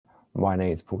My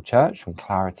name is Paul Church from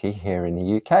Clarity here in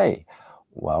the UK.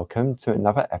 Welcome to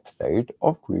another episode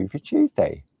of Groovi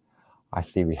Tuesday. I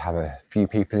see we have a few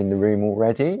people in the room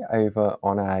already over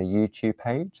on our YouTube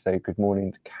page. So good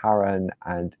morning to Karen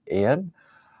and Ian.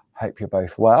 Hope you're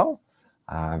both well.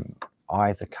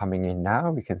 Eyes are coming in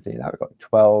now. We can see that we've got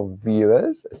 12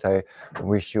 viewers. So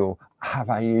we shall have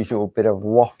our usual bit of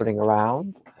waffling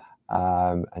around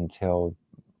until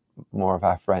more of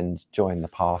our friends join the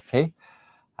party.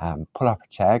 Pull up a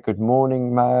chair. Good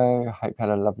morning, Mo. Hope you had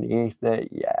a lovely Easter.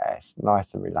 Yes,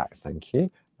 nice and relaxed, thank you.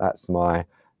 That's my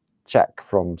check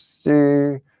from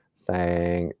Sue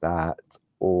saying that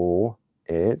all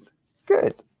is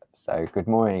good. So good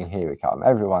morning, here we come.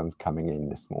 Everyone's coming in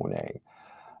this morning.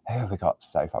 Who have we got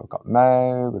so far? We've got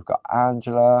Mo, we've got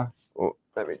Angela. Oh,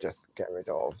 let me just get rid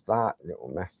of that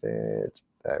little message.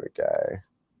 There we go.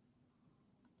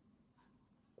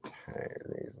 Okay,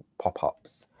 these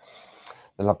pop-ups.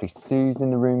 The lovely Sue's in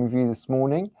the room with you this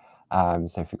morning. So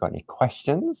if you've got any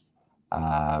questions,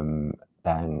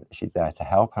 then she's there to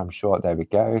help. I'm sure, there we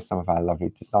go. Some of our lovely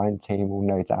design team will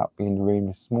no doubt be in the room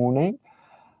this morning.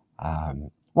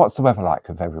 What's the weather like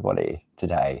with everybody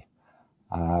today?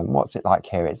 What's it like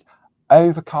here? It's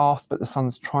overcast, but the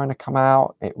sun's trying to come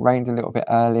out. It rained a little bit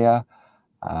earlier.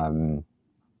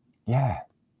 Yeah.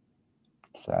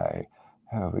 So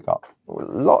who have we got?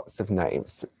 Lots of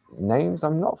names. Names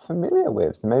I'm not familiar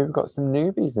with. So maybe we've got some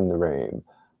newbies in the room.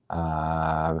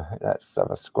 Let's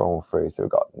have a scroll through. So we've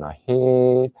got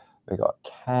Nahid, we've got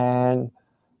Ken,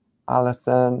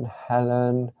 Alison,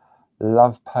 Helen,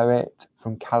 Love Poet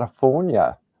from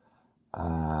California.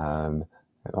 We've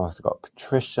also got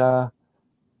Patricia,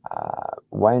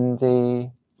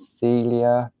 Wendy,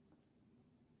 Celia.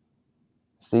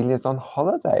 Celia's on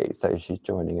holiday, so she's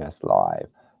joining us live.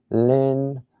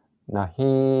 Lynn,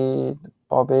 Nahid,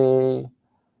 Bobby,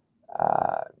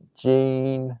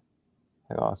 Jayne.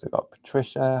 Who else? We've got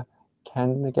Patricia,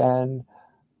 Ken again,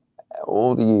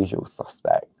 all the usual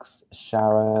suspects,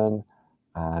 Sharon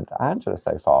and Angela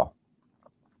so far.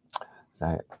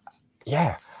 So,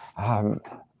 yeah, I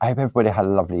hope everybody had a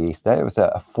lovely Easter. It was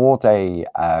a 4-day,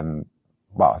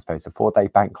 well, I suppose a 4-day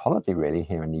bank holiday really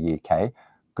here in the UK.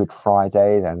 Good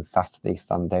Friday, then Saturday,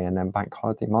 Sunday, and then bank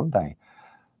holiday Monday.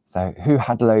 So who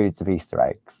had loads of Easter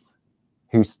eggs?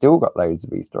 Who still got loads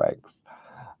of Easter eggs?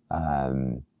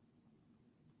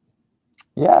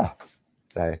 Yeah,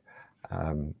 so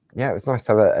yeah, it was nice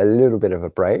to have a little bit of a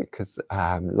break because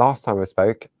last time I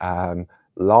spoke,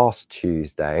 last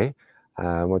Tuesday,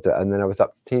 and then I was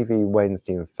up to TV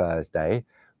Wednesday and Thursday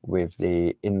with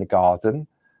the In the Garden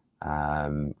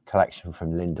collection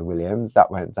from Linda Williams. That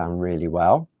went down really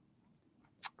well.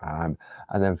 And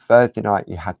then Thursday night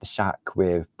you had the Shack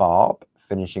with Barb,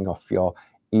 finishing off your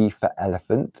E for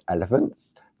Elephants.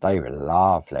 They were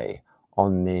lovely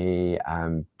on the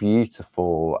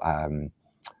beautiful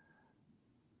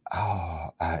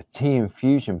tea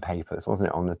infusion papers, wasn't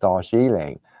it, on the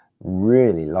Darjeeling?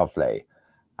 Really lovely.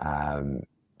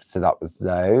 So that was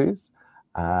those.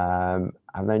 And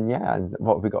then, yeah, and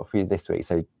what have we got for you this week?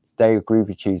 So today,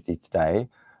 Groovi Tuesday today,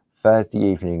 Thursday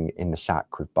evening in the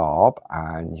Shack with Barb,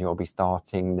 and you'll be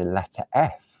starting the letter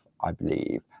F, I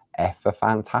believe. F for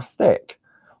fantastic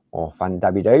or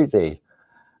fandabidozy.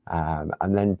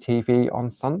 And then TV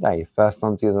on Sunday, first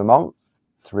Sunday of the month,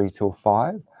 3 till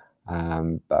 5.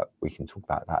 But we can talk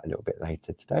about that a little bit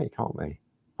later today, can't we?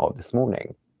 Or this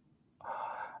morning.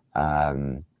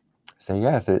 So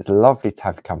yeah, so it's lovely to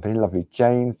have company. Lovely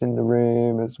Jayne's in the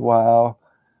room as well.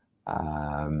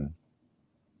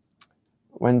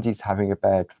 Wendy's having a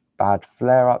bad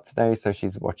flare up today, so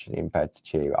she's watching in bed to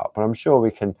cheer you up. But I'm sure we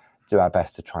can do our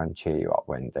best to try and cheer you up,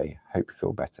 Wendy. Hope you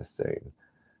feel better soon.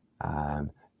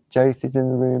 Josie's in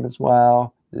the room as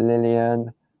well.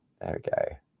 Lillian. There we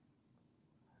go.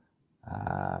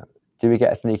 Do we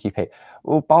get a sneaky peek?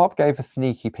 Well, Barb gave a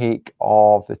sneaky peek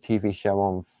of the TV show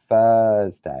on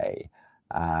Thursday.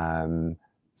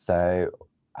 So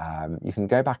you can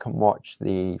go back and watch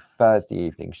the Thursday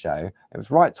evening show. It was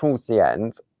right towards the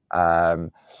end.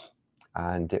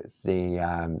 And it's the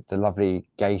lovely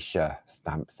geisha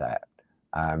stamp set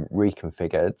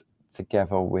reconfigured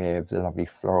together with the lovely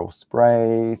floral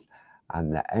sprays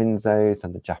and the enzos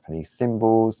and the Japanese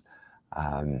symbols.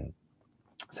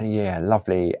 So yeah,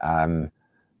 lovely.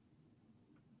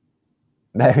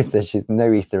 Mary says she's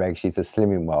no Easter egg. She's a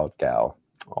Slimming World girl.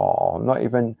 Oh, not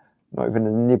even a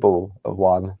nibble of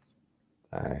one.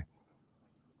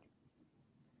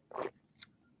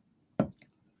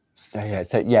 So I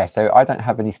don't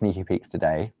have any sneaky peeks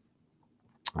today.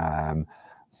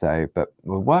 But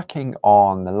we're working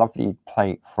on the lovely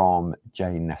plate from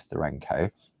Jayne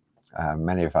Nestorenko.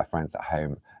 Many of our friends at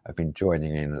home have been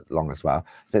joining in along as well.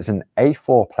 So it's an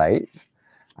A4 plate,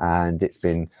 and it's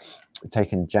been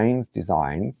taken Jayne's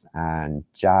designs and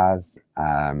Jazz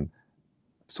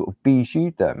sort of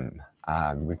bijoued them,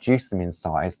 reduced them in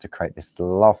size to create this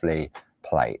lovely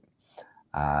plate.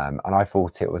 And I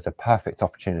thought it was a perfect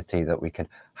opportunity that we could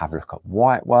have a look at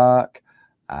white work,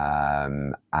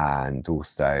 and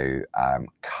also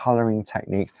colouring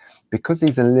techniques. Because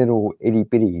these are little itty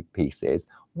bitty pieces,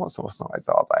 what sort of size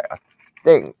are they? I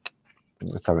think,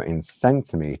 so in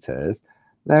centimetres,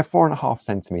 they're 4.5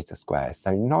 centimetre squares.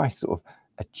 So nice sort of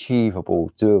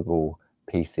achievable, doable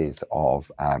pieces of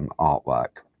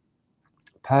artwork.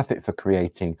 Perfect for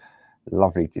creating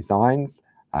lovely designs,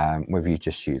 whether you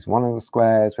just use one of the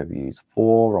squares, whether you use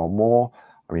 4 or more.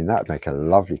 I mean, that would make a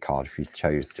lovely card if you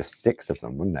chose just 6 of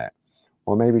them, wouldn't it?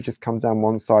 Or maybe just come down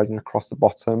one side and across the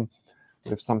bottom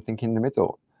with something in the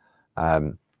middle.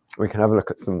 We can have a look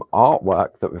at some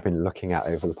artwork that we've been looking at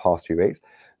over the past few weeks.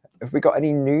 Have we got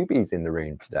any newbies in the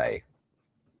room today?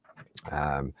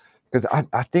 Because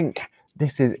I think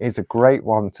this is a great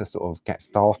one to sort of get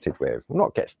started with. Well,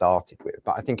 not get started with,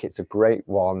 but I think it's a great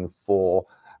one for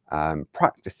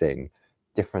practicing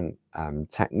different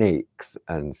techniques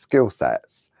and skill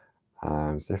sets.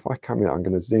 So if I come in, I'm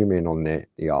going to zoom in on the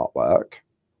artwork.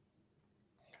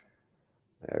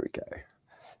 There we go.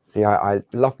 See, I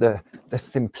love the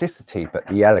simplicity, but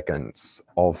the elegance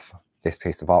of this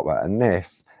piece of artwork. And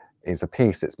this is a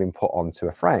piece that's been put onto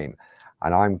a frame.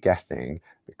 And I'm guessing,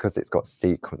 because it's got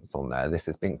sequins on there, this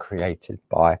has been created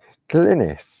by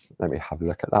Glynis. Let me have a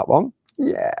look at that one.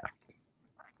 Yeah.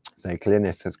 So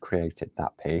Glynis has created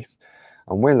that piece.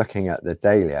 And we're looking at the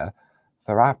dahlia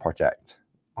for our project,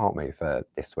 aren't we, for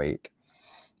this week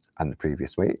and the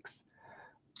previous weeks.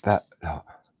 But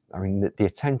I mean, the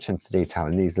attention to detail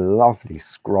in these lovely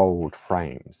scrolled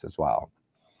frames as well.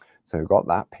 So we've got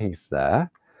that piece there.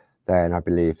 Then I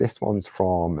believe this one's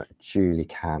from Julie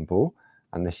Campbell,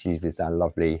 and this uses our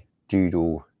lovely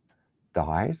doodle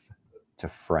dies to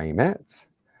frame it.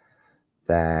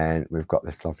 Then we've got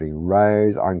this lovely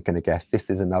rose. I'm going to guess this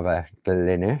is another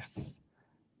Glynis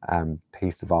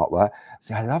piece of artwork.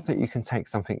 See, I love that you can take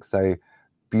something so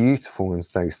beautiful and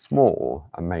so small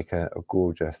and make a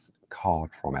gorgeous card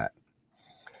from it.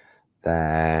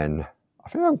 Then I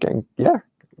think I'm getting, yeah,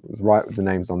 right with the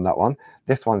names on that one.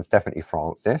 This one's definitely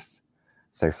Frances.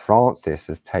 So Frances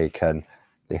has taken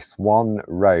this one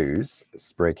rose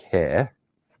sprig here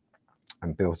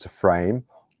and built a frame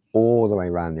all the way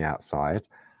around the outside,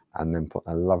 and then put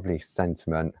a lovely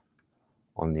sentiment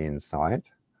on the inside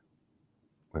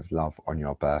with love on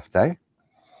your birthday.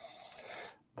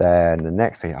 Then the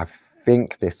next thing, I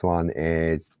think this one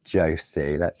is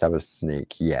Josie. Let's have a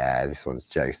sneak. Yeah, this one's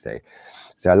Josie.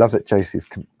 So I love that Josie's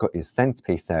got his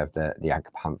centerpiece there of the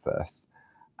agapanthus,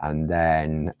 and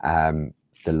then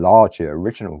the larger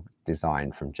original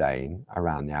design from Jayne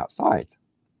around the outside.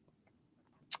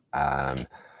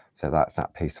 So that's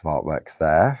that piece of artwork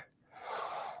there.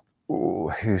 Ooh,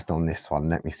 who's done this one?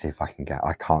 Let me see if I can get.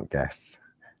 I can't guess.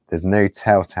 There's no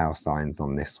telltale signs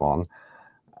on this one.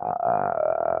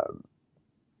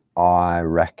 I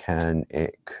reckon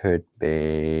it could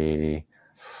be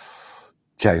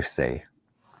Josie.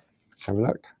 Have a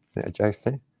look. Is it a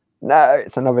Josie? No,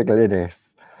 it's another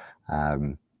Glynis.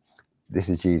 This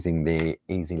is using the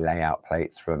easy layout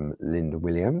plates from Linda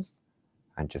Williams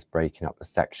and just breaking up the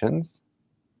sections.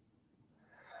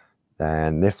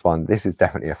 Then this one, this is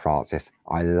definitely a Frances.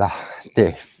 I love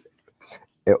this.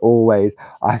 It always,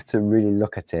 I have to really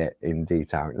look at it in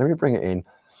detail. Let me bring it in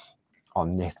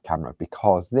on this camera,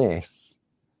 because this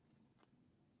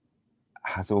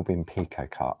has all been pico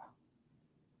cut.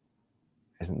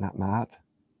 Isn't that mad?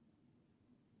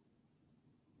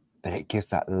 But it gives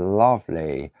that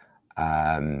lovely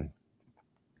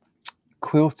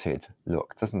quilted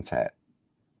look, doesn't it?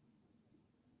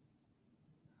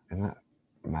 Isn't that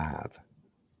mad?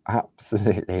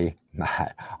 Absolutely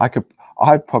mad.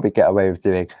 I'd probably get away with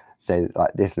doing, say,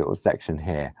 like this little section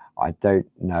here. I don't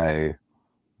know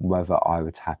whether I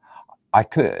would have, I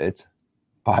could,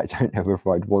 but I don't know if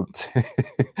I'd want to.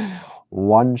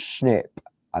 One snip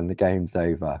and the game's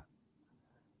over.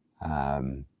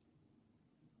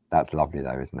 That's lovely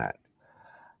though, isn't it?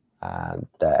 And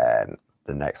then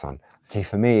the next one. See,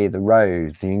 for me, the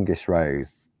rose, the English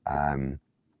rose,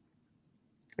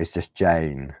 it's just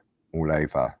Jayne all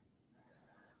over.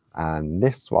 And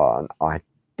this one, I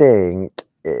think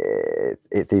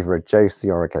it's either a Josie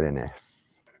or a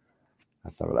Glynis.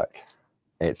 Let's have a look.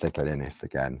 It's a Glynis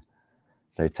again.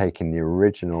 So taking the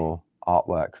original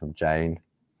artwork from Jayne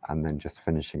and then just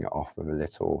finishing it off with a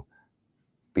little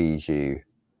bijou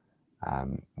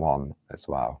one as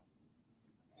well.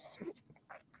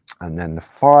 And then the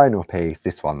final piece,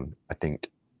 this one, I think,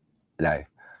 no,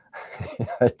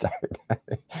 I don't know.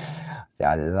 See,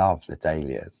 I love the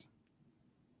dahlias.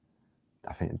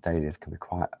 I think the dahlias can be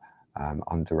quite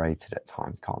underrated at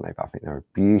times, can't they? But I think they're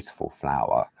a beautiful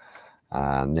flower.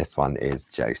 And this one is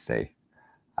Josie.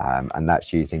 And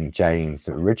that's using Jayne's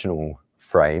original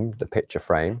frame, the picture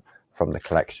frame from the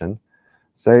collection.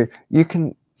 So you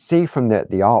can see from the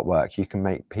artwork, you can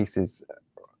make pieces,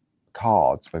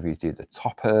 cards, whether you do the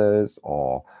toppers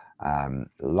or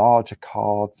larger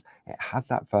cards. It has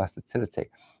that versatility.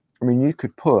 I mean, you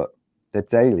could put the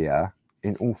dahlia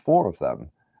in all 4 of them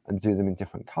and do them in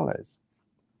different colours.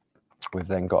 We've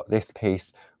then got this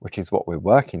piece, which is what we're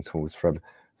working towards from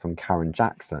Karen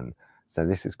Jackson. So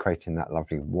this is creating that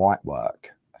lovely white work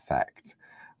effect.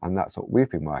 And that's what we've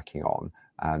been working on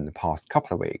the past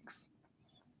couple of weeks.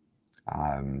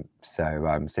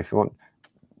 So if you want,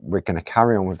 we're going to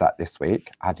carry on with that this week,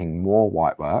 adding more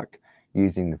white work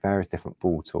using the various different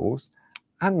ball tools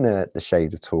and the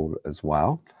shader tool as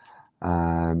well.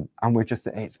 And we're just,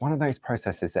 it's one of those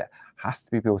processes that has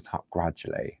to be built up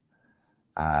gradually.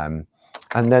 And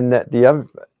then the other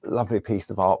lovely piece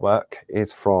of artwork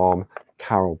is from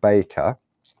Carol Baker.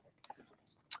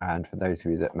 And for those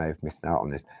of you that may have missed out on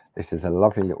this, this is a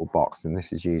lovely little box, and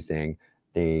this is using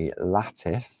the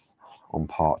lattice on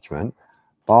parchment,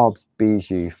 Barb's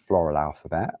Bijou Floral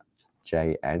Alphabet,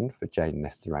 Jayne for Jayne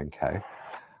Nestorenko.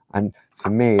 And for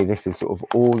me, this is sort of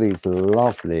all these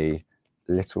lovely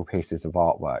little pieces of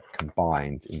artwork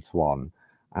combined into one.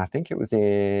 And I think it was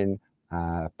in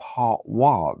part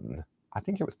 1, I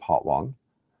think it was part 1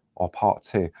 or part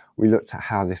 2, we looked at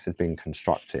how this had been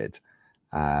constructed.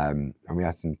 And we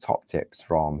had some top tips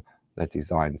from the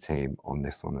design team on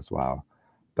this one as well.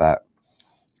 But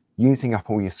using up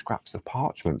all your scraps of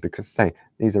parchment, because say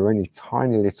these are only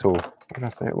tiny little, what did I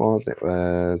say it was? It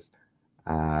was,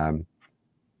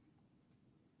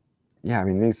 yeah, I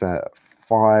mean, these are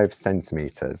 5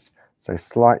 centimeters, so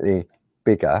slightly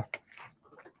bigger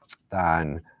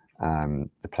than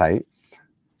the plates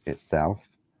itself,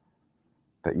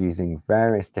 but using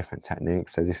various different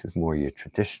techniques. So this is more your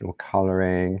traditional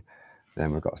colouring.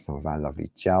 Then we've got some of our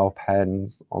lovely gel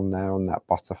pens on there on that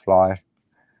butterfly,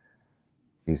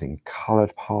 using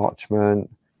coloured parchment,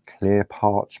 clear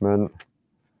parchment,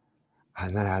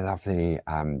 and then our lovely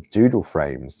doodle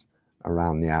frames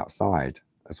around the outside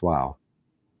as well.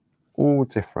 All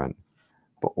different,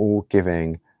 but all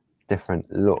giving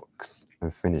different looks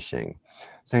and finishing.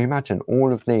 So imagine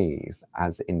all of these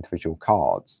as individual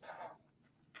cards,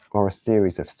 or a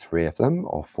series of 3 of them,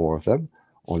 or 4 of them,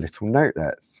 or little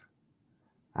notelets.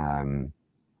 I mean,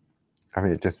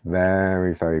 it's just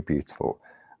very, very beautiful.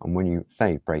 And when you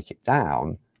say break it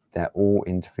down, they're all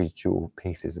individual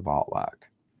pieces of artwork.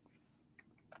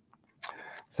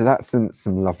 So that's some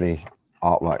lovely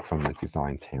artwork from the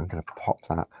design team. I'm going to pop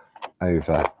that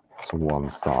over to one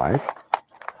side.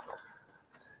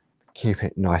 Keep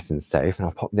it nice and safe, and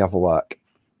I'll pop the other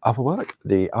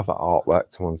artwork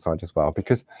to one side as well,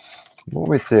 because what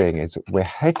we're doing is we're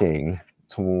heading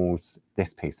towards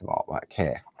this piece of artwork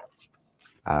here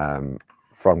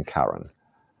from Karen,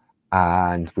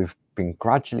 and we've been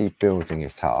gradually building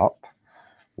it up.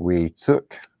 We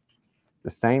took the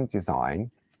same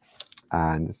design,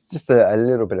 and it's just a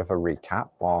little bit of a recap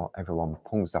while everyone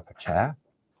pulls up a chair.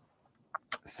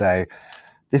 So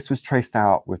this was traced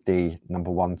out with the number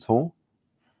 1 tool,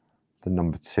 the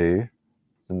number 2,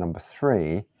 the number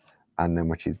 3, and then,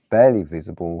 which is barely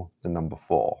visible, the number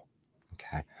 4.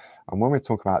 Okay, and when we're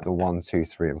talking about the 1, 2,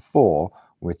 3, and 4,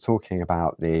 we're talking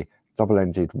about the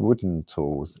double-ended wooden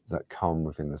tools that come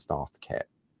within the starter kit.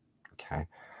 Okay,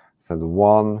 so the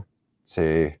 1,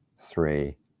 2,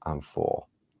 3, and 4.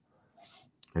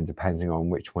 And depending on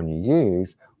which one you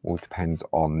use will depend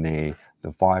on the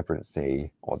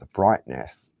vibrancy or the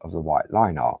brightness of the white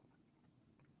line art.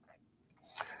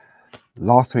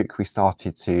 Last week we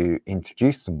started to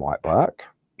introduce some white work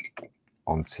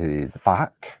onto the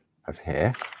back of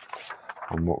here,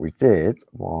 and what we did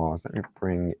was, let me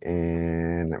bring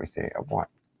in, let me see, a white,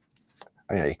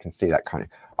 oh yeah, you can see that kind of,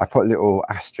 I put little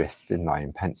asterisks, didn't I,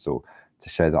 in pencil to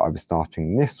show that I was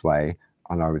starting this way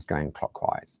and I was going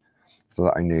clockwise, so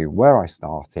that I knew where I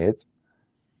started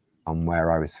and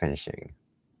where I was finishing.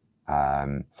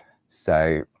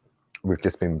 So we've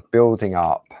just been building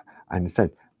up, and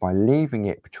said by leaving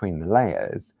it between the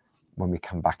layers, when we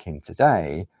come back in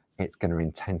today, it's going to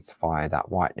intensify that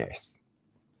whiteness.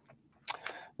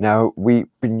 Now, we've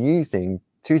been using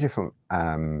 2 different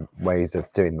ways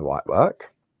of doing the white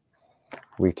work.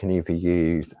 We can either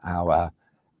use our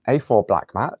A4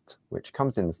 black mat, which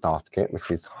comes in the starter kit,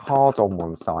 which is hard on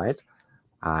one side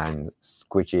and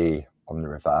squidgy on the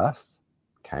reverse.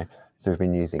 Okay, so we've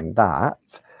been using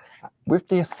that with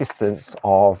the assistance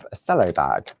of a cello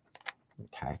bag.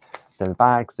 Okay, so the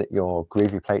bags that your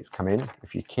Groovi plates come in,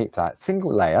 if you keep that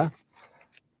single layer,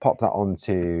 pop that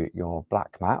onto your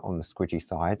black mat on the squidgy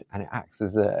side, and it acts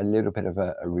as a little bit of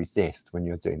a resist when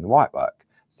you're doing the white work.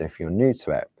 So if you're new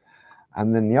to it.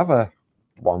 And then the other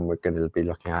one we're going to be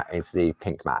looking at is the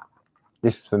pink mat.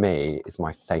 This for me is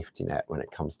my safety net when it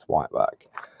comes to white work.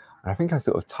 And I think I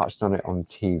sort of touched on it on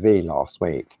TV last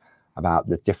week about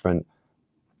the different,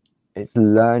 it's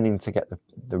learning to get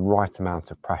the right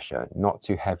amount of pressure, not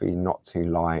too heavy, not too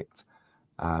light,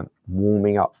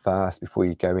 warming up first before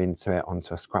you go into it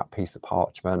onto a scrap piece of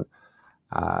parchment.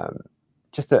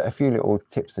 Just a few little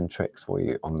tips and tricks for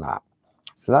you on that.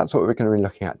 So that's what we're going to be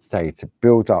looking at today to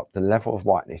build up the level of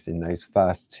whiteness in those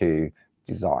first two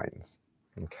designs.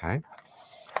 Okay,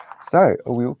 so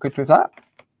are we all good with that?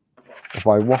 Have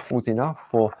I waffled enough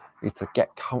for you to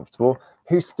get comfortable?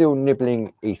 Who's still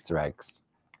nibbling Easter eggs?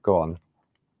 Go on.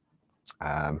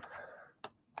 I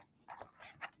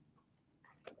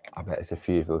bet there's a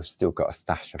few who've still got a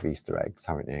stash of Easter eggs,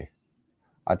 haven't you?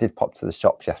 I did pop to the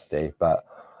shops yesterday, but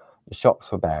the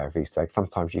shops were bare of Easter eggs.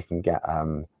 Sometimes you can get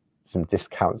some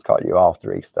discounts, can't you,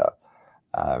 after Easter?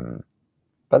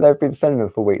 But they've been selling them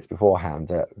for weeks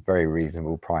beforehand at very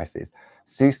reasonable prices.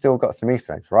 Sue's still got some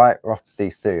Easter eggs, right? We're off to see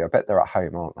Sue. I bet they're at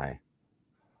home, aren't they?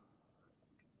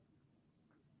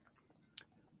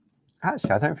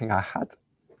 Actually, I don't think I had.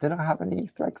 Did I have any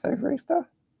Easter eggs over Easter?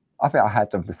 I think I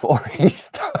had them before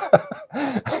Easter.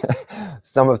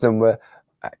 Some of them were,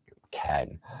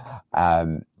 Ken,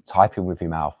 typing with your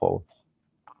mouth full.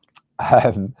 I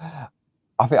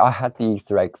think I had the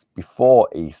Easter eggs before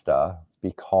Easter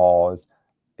because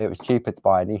it was cheaper to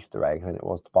buy an Easter egg than it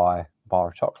was to buy a bar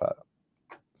of chocolate.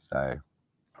 So,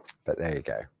 but there you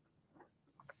go.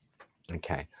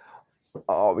 Okay.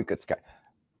 Oh, we're good to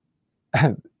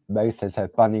go. Mo says her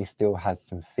bunny still has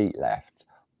some feet left.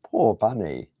 Poor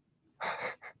bunny.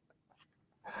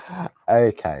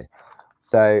 Okay.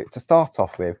 So to start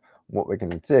off with, what we're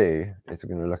going to do is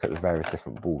we're going to look at the various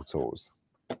different ball tools.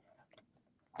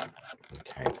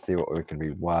 Okay, to see what we're going to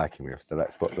be working with. So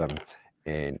let's put them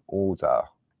in order.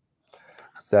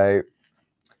 So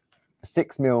the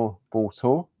 6mm ball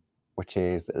tool, which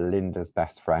is Linda's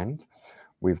best friend.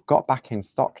 We've got back in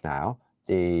stock now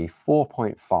the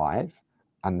 4.5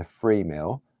 and the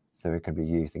 3mm, so we're going to be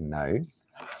using those.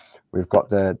 We've got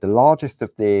the largest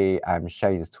of the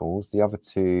shader tools. The other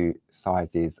two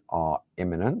sizes are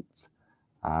imminent.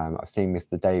 I've seen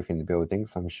Mr. Dave in the building,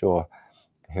 so I'm sure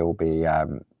he'll be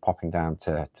popping down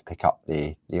to pick up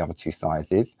the other two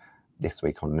sizes this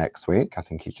week or next week. I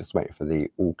think he's just waiting for the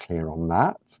all clear on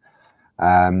that.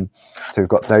 So we've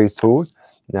got those tools.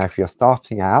 Now, if you're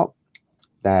starting out,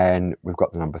 then we've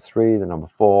got the number 3, the number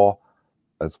 4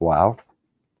 as well.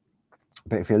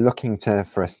 But if you're looking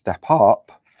for a step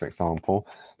up, for example,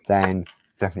 then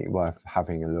definitely worth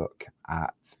having a look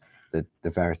at the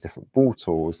various different ball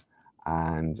tools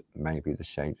and maybe the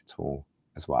shader tool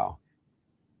as well.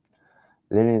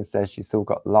 Lillian says she's still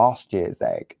got last year's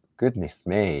egg. Goodness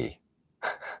me.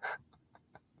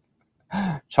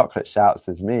 Chocolate shouts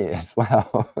as me as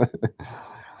well.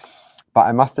 But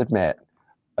I must admit,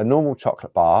 a normal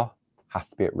chocolate bar has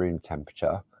to be at room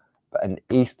temperature, but an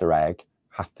Easter egg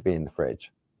has to be in the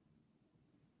fridge.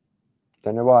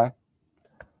 Don't know why.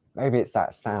 Maybe it's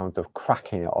that sound of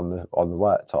cracking it on the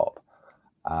worktop.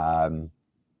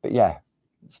 But yeah,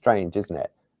 strange, isn't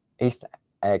it? Easter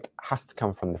egg has to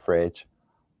come from the fridge,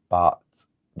 but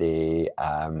a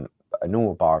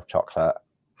normal bar of chocolate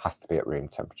has to be at room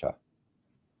temperature.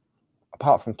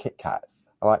 Apart from Kit Kats.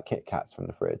 I like Kit Kats from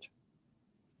the fridge.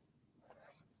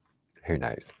 Who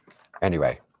knows?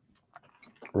 Anyway,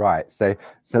 right, so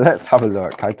let's have a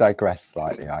look. I digress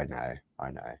slightly, I know.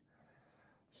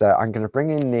 So I'm going to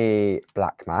bring in the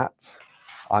black mat.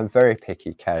 I'm very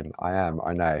picky, Ken. I am,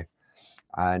 I know.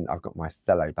 And I've got my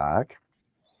cello bag.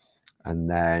 And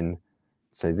then,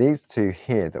 so these two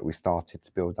here that we started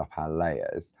to build up our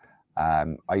layers,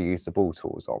 I use the ball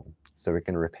tools on. So we're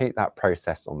going to repeat that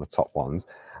process on the top ones.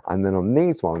 And then on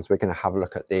these ones, we're going to have a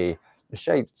look at the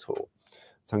shader tool.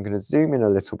 So I'm going to zoom in a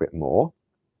little bit more.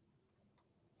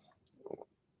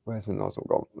 Where's the nozzle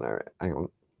gone? There, hang on.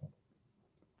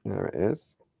 There it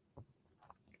is.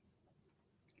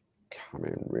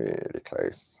 Coming really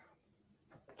close.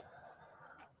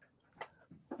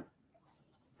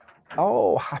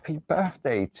 Oh, happy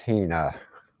birthday, Tina.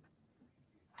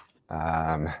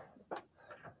 Oh,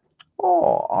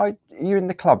 are you in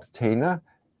the clubs, Tina?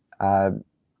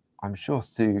 I'm sure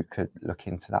Sue could look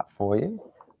into that for you.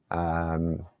 I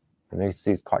know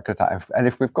Sue's quite good at that. And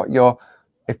if we've got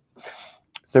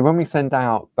so when we send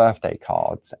out birthday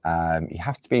cards, you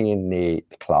have to be in the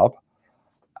club,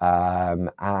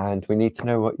 and we need to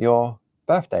know when your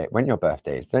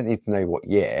birthday is. Don't need to know what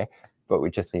year, but we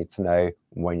just need to know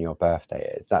when your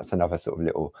birthday is. That's another sort of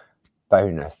little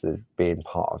bonus as being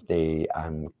part of the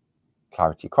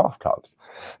Clarity Craft Clubs.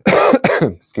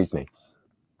 Excuse me.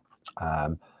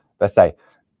 But say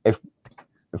if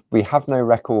we have no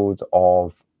record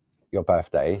of your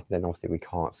birthday, then obviously we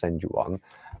can't send you one.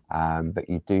 But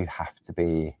you do have to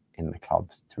be in the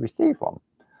clubs to receive one.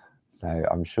 So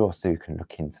I'm sure Sue can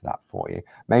look into that for you.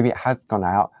 Maybe it has gone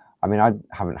out. I mean, I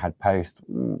haven't had post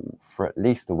for at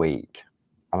least a week,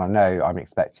 and I know I'm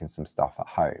expecting some stuff at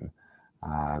home.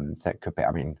 So it could be,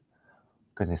 I mean,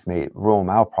 goodness me, Royal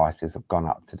Mail prices have gone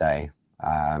up today.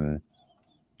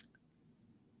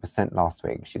 Was sent last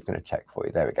week. She's going to check for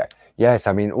you. There we go. Yes,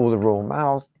 I mean, all the Royal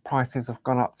Mail prices have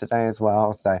gone up today as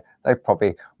well. So they're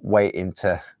probably waiting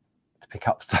to pick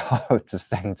up stuff to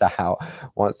send out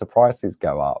once the prices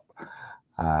go up.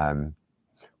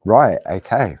 Right,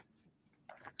 okay.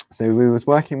 So we was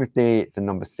working with the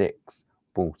number 6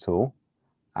 ball tool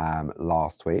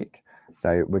last week.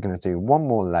 So we're going to do one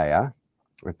more layer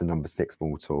with the number 6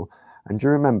 ball tool. And do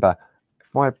you remember,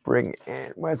 if I bring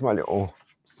in, where's my little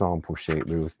sample sheet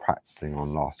we was practicing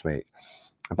on last week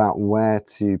about where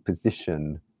to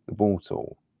position the ball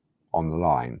tool on the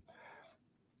line?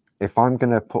 If I'm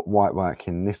going to put white work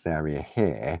in this area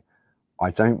here,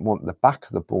 I don't want the back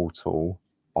of the ball tool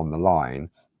on the line.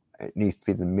 It needs to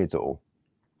be the middle.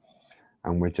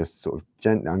 And we're just sort of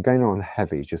gently, I'm going on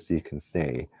heavy just so you can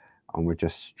see, and we're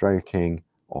just stroking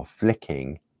or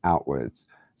flicking outwards.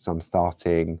 So I'm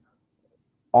starting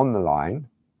on the line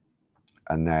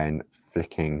and then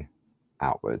flicking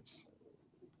outwards.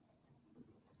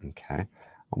 Okay, and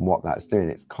what that's doing,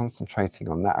 it's concentrating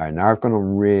on that area. Now I've gone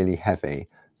on really heavy,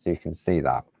 so you can see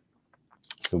that.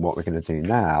 So what we're going to do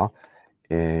now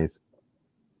is,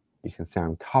 you can see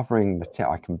I'm covering the tip.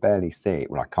 I can barely see,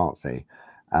 well, I can't see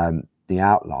the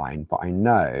outline, but I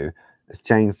know, as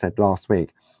Jayne said last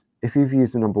week, if you've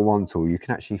used the number 1 tool, you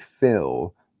can actually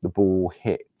feel the ball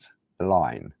hit the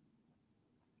line.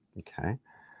 Okay,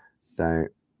 so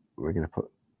we're going to put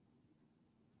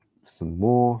some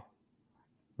more,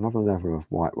 another level of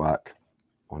white work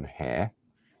on here,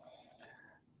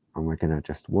 and we're going to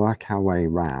just work our way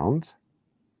round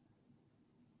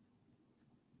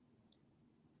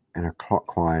in a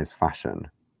clockwise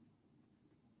fashion.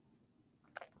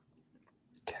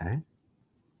 Okay,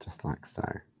 just like so.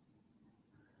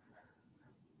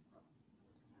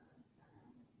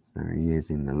 So we're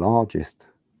using the largest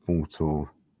ball tool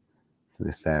for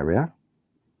this area,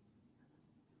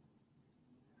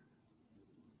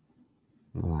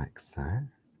 like so.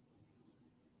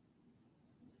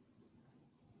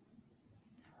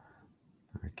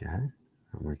 There we go. And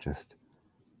we're just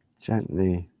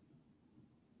gently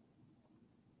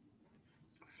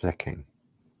flicking.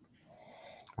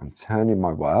 I'm turning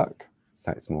my work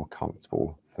so it's more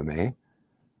comfortable for me.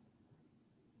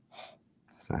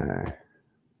 So I'm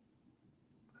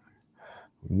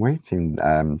waiting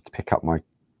to pick up my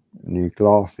new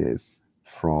glasses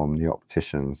from the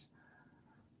opticians.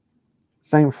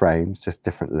 Same frames, just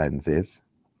different lenses.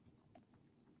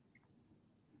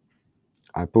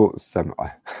 I bought some,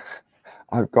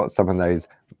 I've got some of those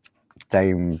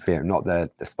Jayne, not the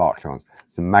sparkly ones,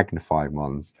 some magnified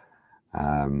ones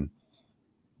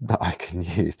that I can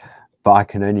use, but I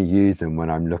can only use them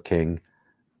when I'm looking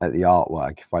at the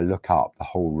artwork. If I look up, the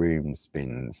whole room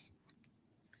spins.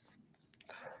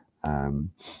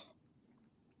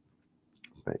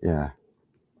 But yeah,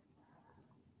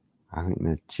 I think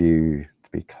they're due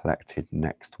to be collected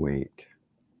next week.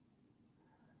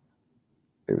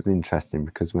 It was interesting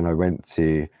because when I went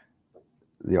to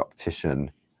the optician,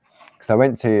 because I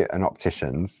went to an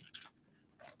optician's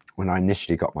when I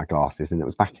initially got my glasses, and it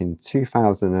was back in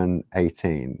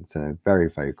 2018, so very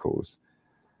vocals.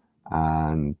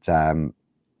 And then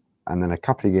a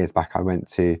couple of years back, I went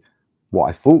to what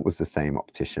I thought was the same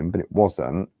optician, but it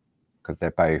wasn't, because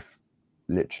they're both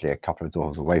literally a couple of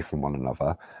doors away from one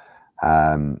another.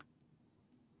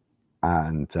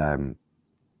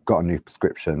 Got a new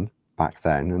prescription back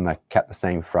then, and they kept the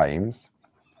same frames.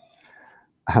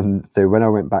 And so when I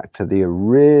went back to the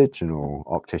original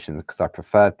optician, because I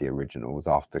preferred the originals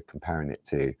after comparing it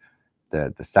to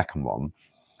the second one,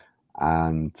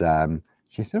 and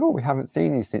she said, "Oh, we haven't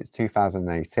seen you since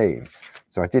 2018."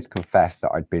 So I did confess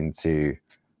that I'd been to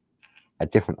a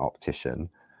different optician,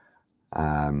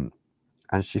 and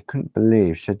she couldn't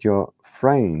believe, she said, "Your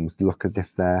frames look as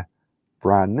if they're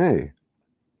brand new.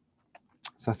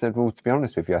 So I said, well, to be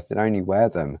honest with you, I said, only wear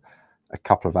them a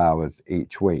couple of hours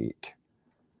each week.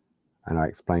 And I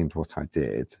explained what I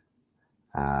did.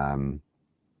 So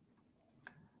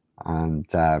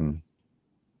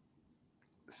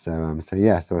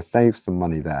yeah, so I saved some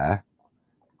money there.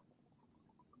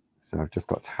 So I've just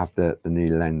got to have the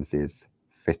new lenses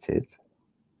fitted.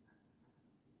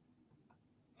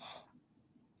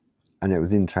 And it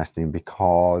was interesting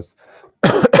because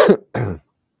excuse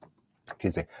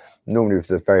me, normally with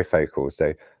the varifocals,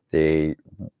 so the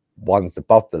ones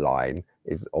above the line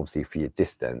is obviously for your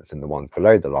distance, and the ones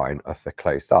below the line are for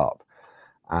close up.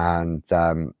 And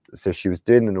so she was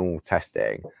doing the normal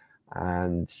testing,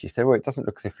 and she said, well, it doesn't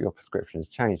look as if your prescription's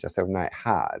changed. I said, well, no, it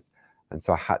has. And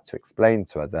so I had to explain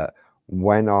to her that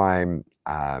when I'm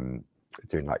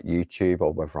doing like YouTube,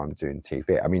 or whether I'm doing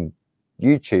TV, I mean,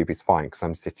 YouTube is fine because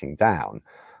I'm sitting down,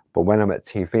 but when I'm at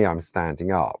TV, I'm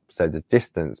standing up. So the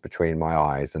distance between my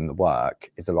eyes and the work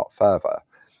is a lot further.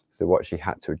 So what she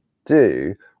had to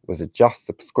do was adjust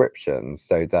the prescription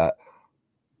so that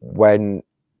when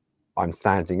I'm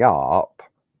standing up,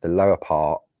 the lower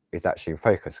part is actually in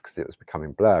focus because it was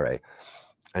becoming blurry.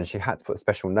 And she had to put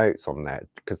special notes on there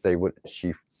because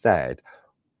she said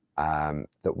that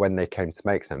when they came to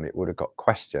make them, it would have got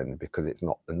questioned because it's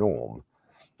not the norm.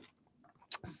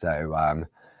 So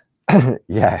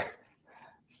yeah,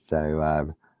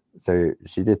 so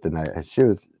she did the note, and she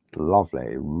was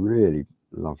lovely, really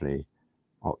lovely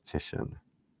optician.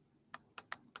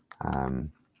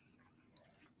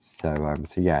 So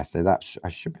yeah, so that I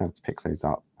should be able to pick those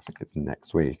up. I think it's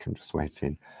next week. I'm just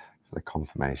waiting for the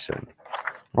confirmation.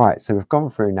 Right, so we've gone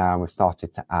through now and we've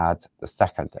started to add the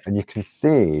second, and you can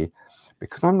see,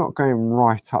 because I'm not going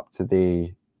right up to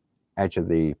the edge of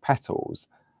the petals,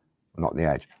 not the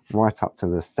edge, right up to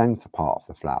the center part of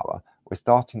the flower, we're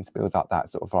starting to build up that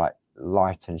sort of like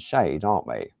light and shade, aren't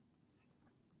we?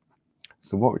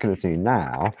 So what we're going to do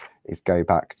now is go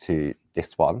back to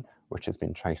this one, which has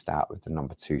been traced out with the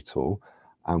number 2 tool,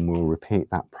 and we'll repeat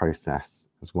that process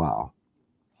as well.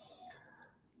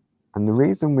 And the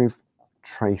reason we've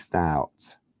traced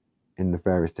out in the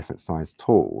various different size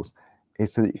tools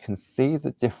is so that you can see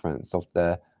the difference of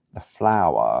the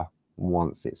flower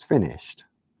once it's finished.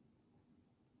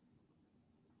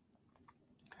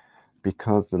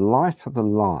 Because the lighter the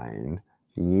line,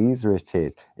 the easier it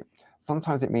is.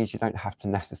 Sometimes it means you don't have to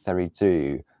necessarily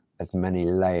do as many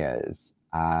layers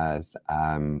as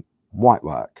white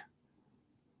work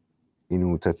in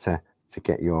order to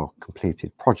get your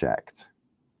completed project.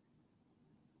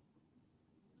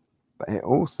 But it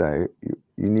also, you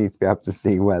need to be able to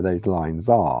see where those lines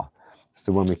are.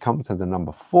 So when we come to the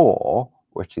number 4,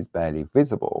 which is barely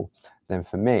visible, then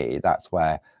for me, that's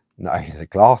where not only the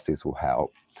glasses will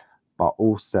help, but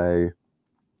also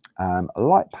a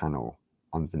light panel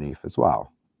underneath as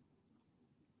well.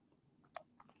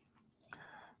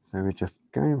 So we're just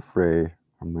going through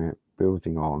and we're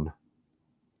building on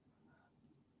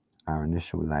our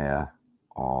initial layer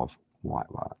of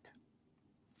white work.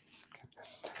 Okay.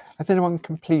 Has anyone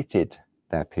completed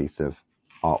their piece of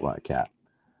artwork yet?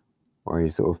 Or are you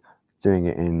sort of doing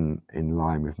it in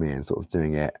line with me and sort of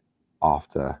doing it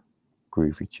after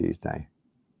Groovi Tuesday?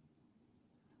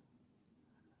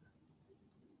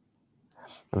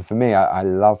 And for me, I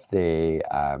love the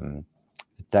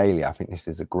daily. I think this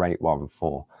is a great one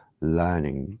for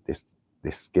learning this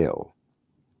skill,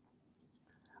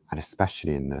 and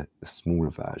especially in the smaller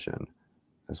version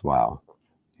as well.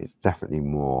 It's definitely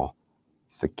more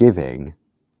forgiving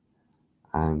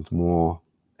and more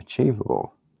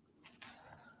achievable.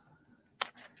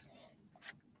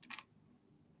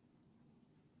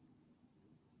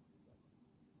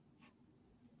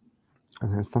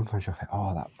 And then sometimes you'll think,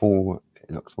 oh, that ball, it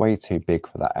looks way too big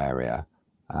for that area.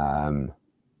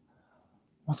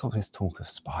 What's all this talk of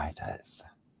spiders?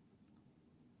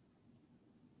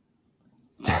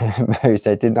 Mary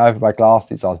said, didn't I have my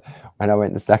glasses on when I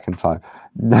went the second time?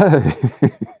 No.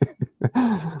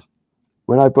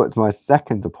 When I booked my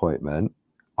second appointment,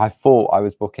 I thought I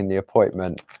was booking the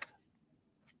appointment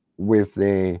with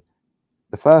the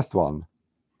first one.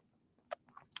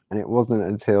 And it wasn't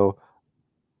until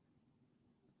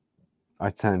I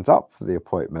turned up for the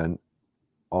appointment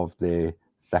of the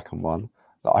second one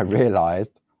that I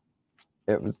realised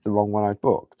it was the wrong one I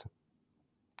booked.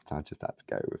 So I just had to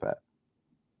go with it.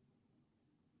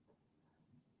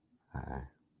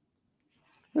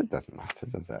 It doesn't matter,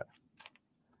 does it?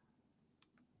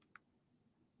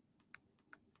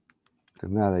 Because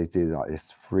now they do like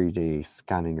this 3D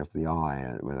scanning of the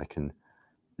eye where they can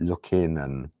look in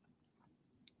and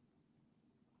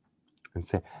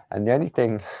see. And the only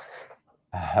thing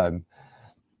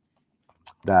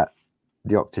that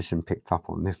the optician picked up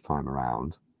on this time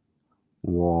around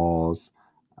was,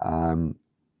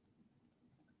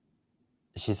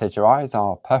 she said, your eyes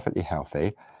are perfectly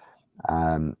healthy.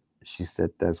 She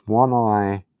said there's one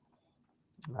eye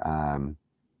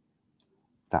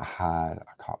that had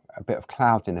a bit of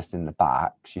cloudiness in the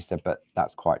back. She said, but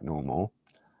that's quite normal.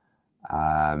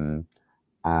 And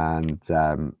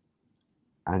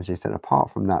she said,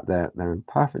 apart from that, they're in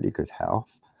perfectly good health.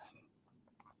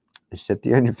 She said,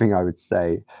 the only thing I would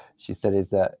say, she said, is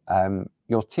that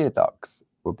your tear ducts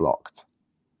were blocked.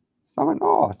 So I went,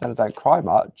 oh, I said, I don't cry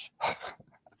much.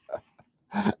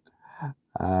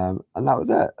 And that was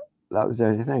it. That was the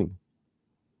only thing.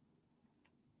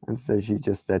 And so she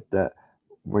just said that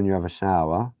when you have a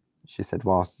shower, she said,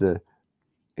 whilst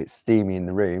it's steamy in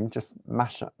the room, just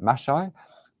massage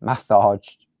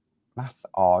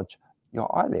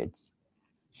your eyelids.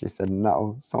 She said, and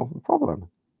that'll solve the problem.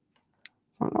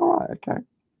 I went, all right, okay.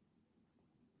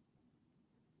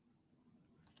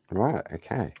 Right,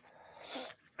 okay.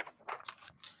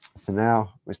 So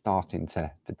now we're starting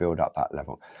to build up that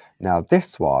level. Now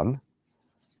this one,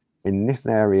 in this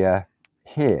area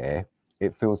here,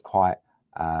 it feels quite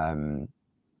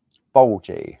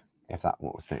bulgy, if that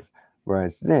makes sense.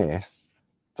 Whereas this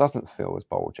doesn't feel as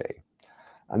bulgy.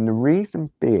 And the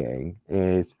reason being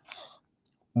is,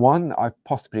 one, I've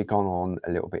possibly gone on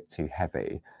a little bit too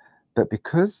heavy, but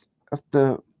because of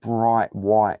the bright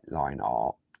white line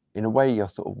art, in a way you're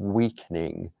sort of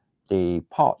weakening the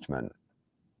parchment.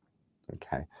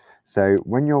 Okay, so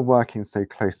when you're working so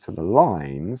close to the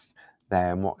lines,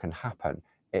 then what can happen?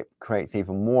 It creates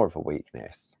even more of a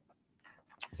weakness.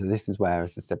 So this is where,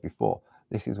 as I said before,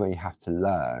 this is where you have to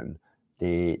learn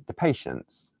the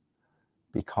patience,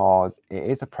 because it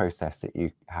is a process that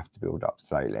you have to build up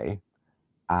slowly,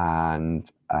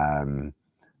 and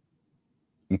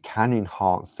you can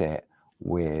enhance it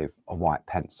with a white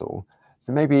pencil.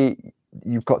 So maybe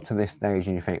you've got to this stage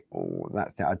and you think, oh,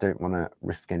 that's it, I don't want to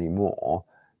risk any more.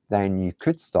 Then you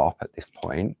could stop at this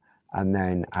point and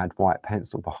then add white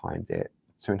pencil behind it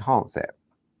to enhance it.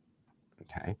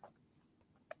 Okay.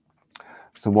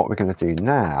 So what we're going to do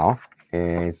now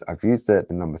is, I've used the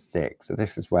number 6. So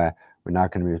this is where we're now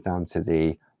going to move down to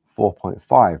the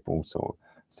 4.5 ball tool.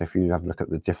 So if you have a look at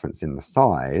the difference in the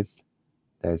size,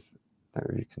 there's,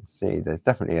 there you can see, there's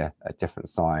definitely a different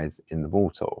size in the ball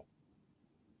tool.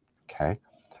 Okay.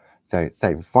 So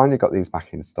say we've finally got these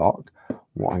back in stock.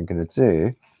 What I'm going to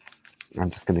do, I'm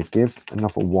just going to give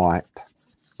another wipe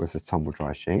with the tumble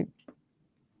dry sheet,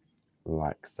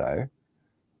 like so.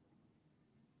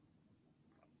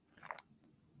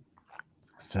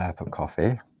 Slurp of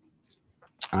coffee.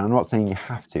 And I'm not saying you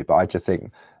have to, but I just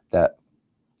think that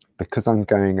because I'm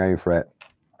going over it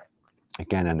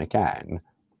again and again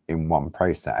in one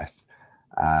process,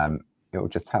 it will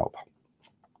just help.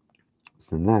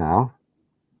 So now,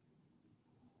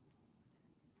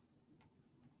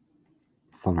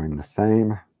 following the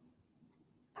same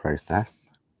process,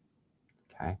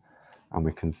 okay, and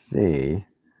we can see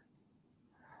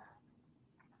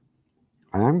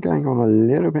I am going on a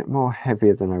little bit more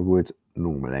heavier than I would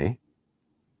normally,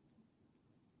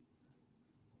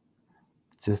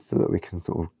 just so that we can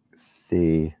sort of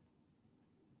see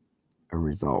a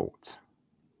result.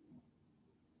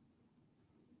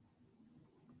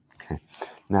 Okay.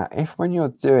 Now, if when you're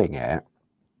doing it,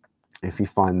 if you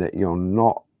find that you're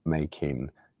not making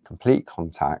complete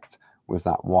contact with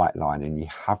that white line and you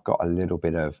have got a little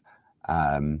bit of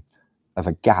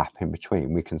a gap in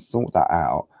between, we can sort that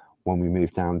out when we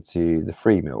move down to the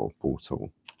 3mm ball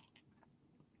tool.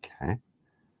 Okay.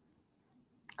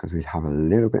 Because we have a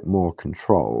little bit more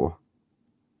control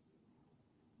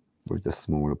with the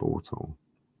smaller ball tool.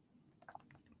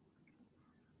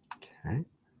 Okay,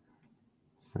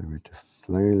 so we're just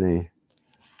slowly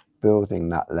building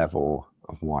that level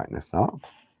of whiteness up.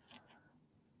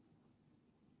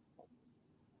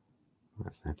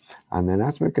 That's it. And then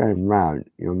as we're going round,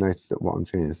 you'll notice that what I'm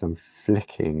doing is I'm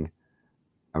flicking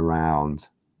around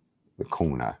the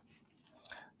corner.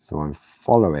 So I'm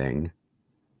following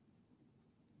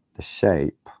the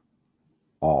shape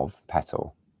of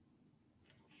petal.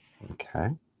 Okay.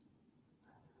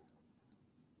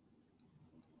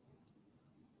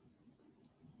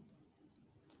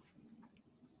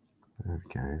 There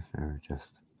we go, so we're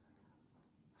just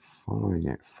following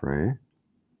it through,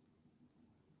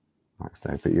 like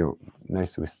so. But you'll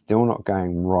notice we're still not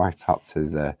going right up to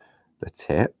the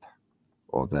tip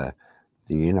or the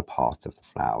inner part of the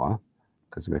flower,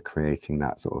 because we're creating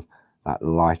that sort of that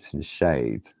light and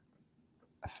shade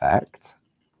effect,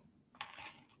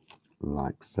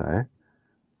 like so.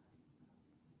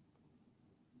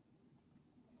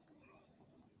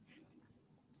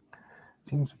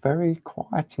 Seems very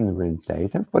quiet in the room today.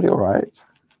 Is everybody all right?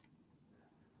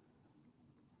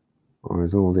 Or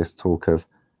is all this talk of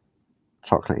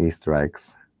chocolate Easter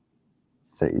eggs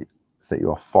so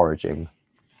you are foraging?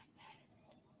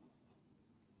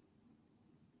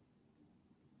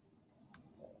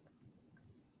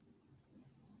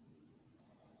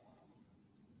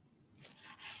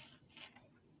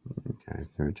 Okay,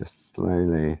 so we're just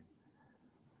slowly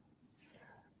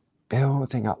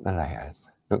building up the layers.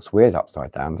 Looks weird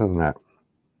upside down, doesn't it?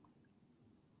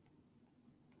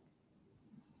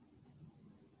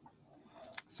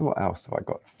 So what else have I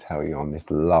got to tell you on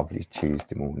this lovely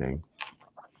Tuesday morning?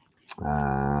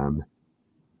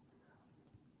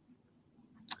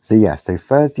 So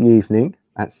Thursday evening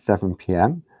at 7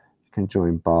 p.m, you can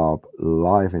join Barb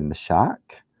live in the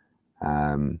shack,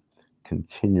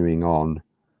 continuing on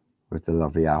with the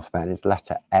lovely alphabet. And it's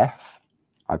letter F,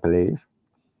 I believe.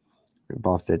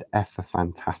 Barb said F for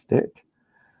fantastic.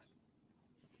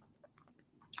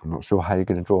 I'm not sure how you're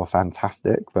going to draw a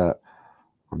fantastic, but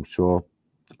I'm sure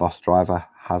the bus driver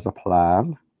has a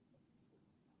plan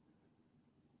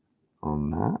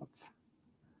on that.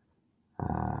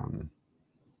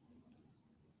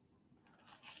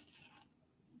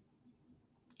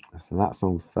 So that's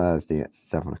on Thursday at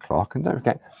 7 o'clock. And don't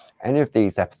forget, any of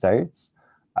these episodes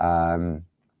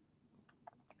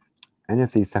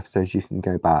you can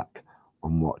go back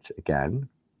and watch again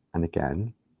and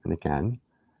again and again,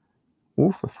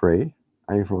 all for free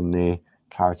over on the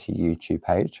Clarity YouTube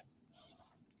page.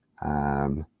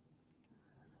 So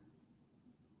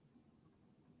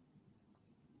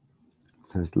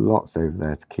there's lots over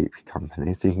there to keep you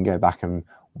company. So you can go back and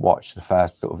watch the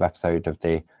first sort of episode of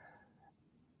the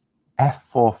F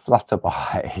for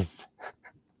Flutterbys.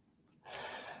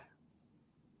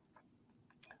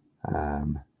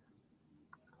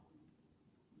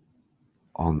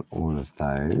 On all of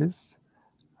those.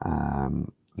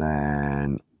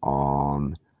 Then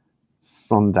on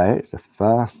Sunday, it's the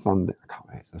first Sunday, I can't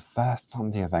wait, it's the first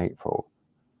Sunday of April.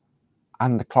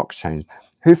 And the clocks changed.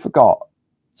 Who forgot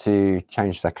to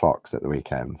change their clocks at the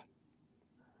weekend?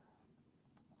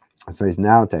 I suppose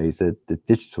nowadays the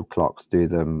digital clocks do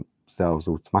themselves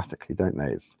automatically, don't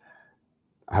they? It's,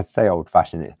 I'd say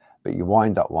old-fashioned, but your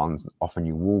wind-up ones, often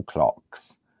your wall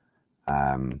clocks,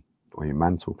 or your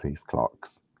mantelpiece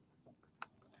clocks.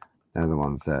 They're the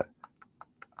ones that.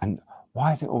 And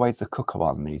why is it always the cooker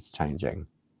one needs changing?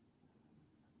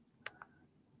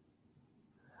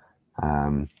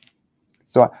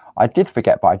 So I did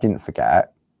forget, but I didn't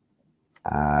forget.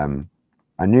 I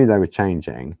knew they were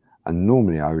changing, and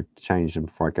normally I would change them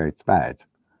before I go to bed,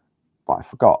 but I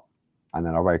forgot, and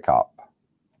then I woke up.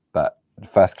 But the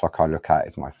first clock I look at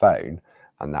is my phone,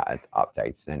 and that had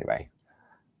updated anyway.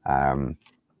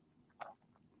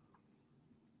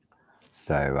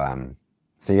 So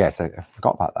yeah, so I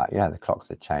forgot about that. Yeah, the clocks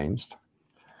had changed.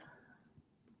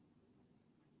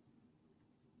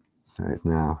 So it's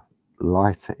now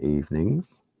lighter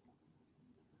evenings.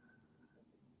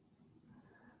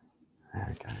 There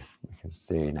we go. You can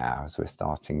see now as we're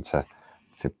starting to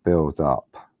build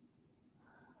up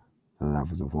the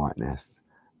levels of whiteness.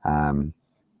 Where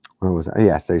was it? Oh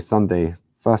yeah, so Sunday,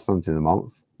 first Sunday of the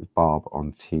month with Barb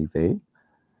on TV,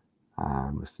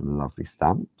 with some lovely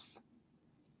stamps.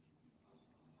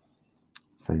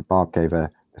 So Barb gave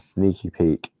a sneaky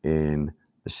peek in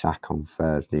the shack on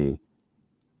Thursday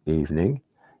evening.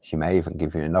 She may even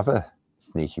give you another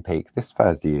sneaky peek this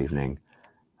Thursday evening.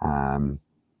 So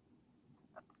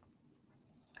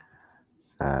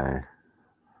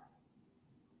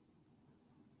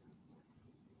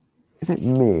is it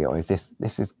me, or is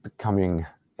this is becoming,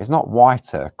 it's not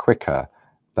whiter, quicker,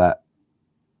 but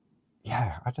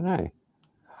yeah, I don't know.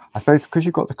 I suppose because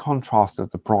you've got the contrast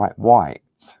of the bright white,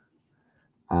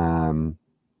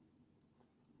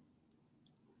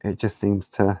 it just seems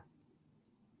to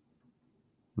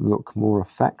look more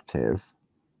effective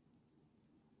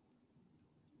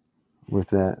with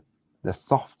the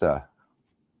softer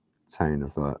tone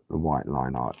of the white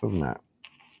line art, doesn't it?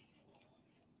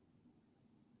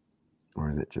 Or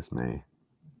is it just me?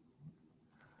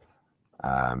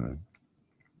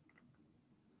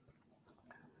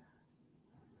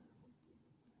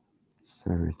 So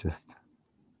we're just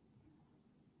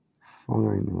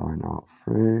following the line art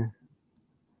through.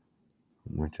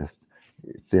 And we're just,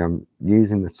 see, I'm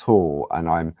using the tool and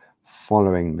I'm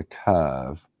following the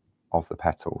curve of the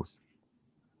petals,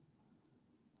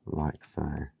 like so.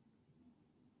 A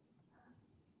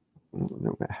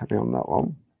little bit heavy on that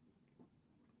one.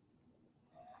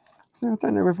 So I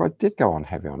don't know whether I did go on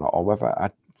heavy or not, or whether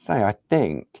I'd say I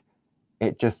think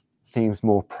it just seems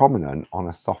more prominent on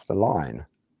a softer line.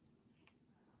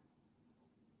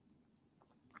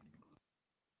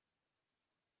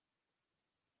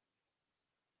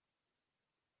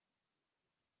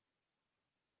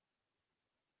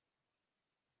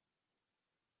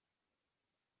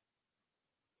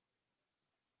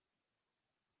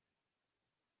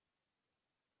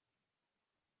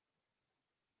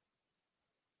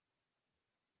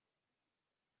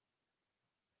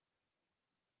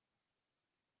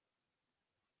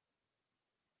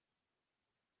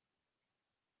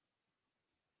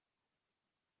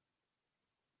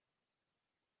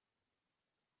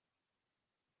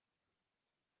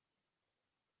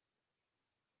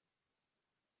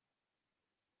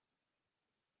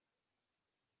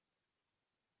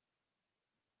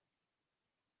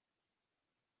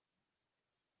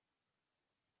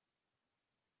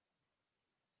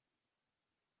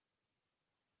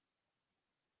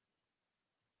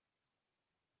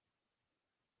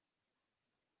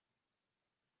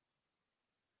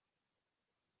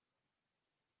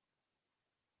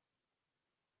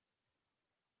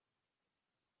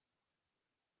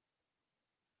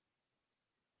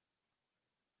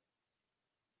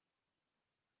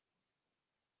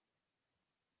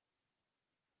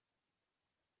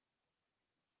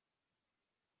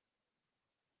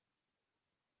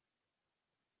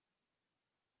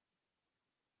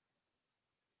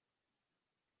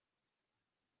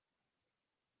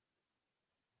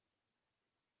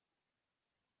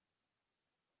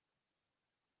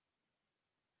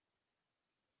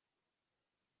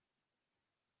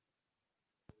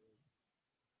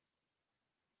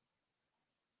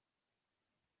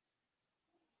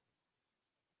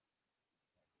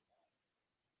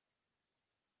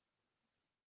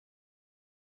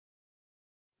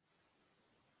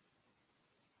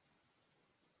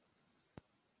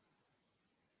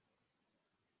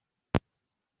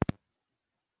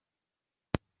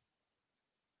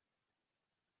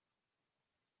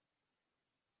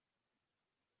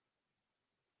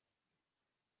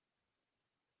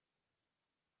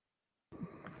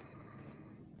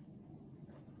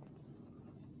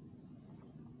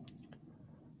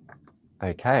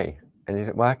 Okay, and is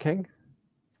it working?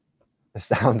 The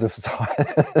sound of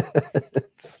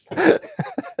silence.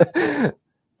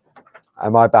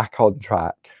 Am I back on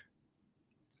track?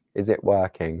 Is it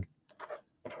working?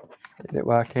 Is it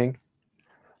working?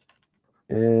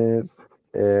 Is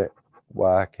it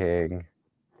working?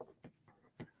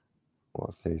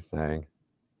 What's he saying?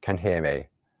 Can hear me?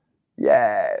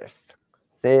 Yes.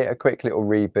 See, a quick little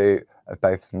reboot of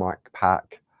both the mic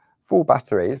pack, full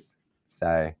batteries.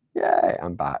 So, yay,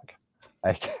 I'm back.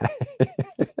 Okay.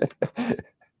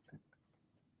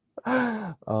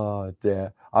 Oh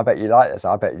dear. I bet you like this.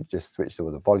 I bet you just switched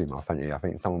all the volume off, haven't you? I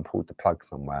think someone pulled the plug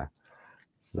somewhere.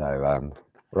 So,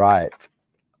 right.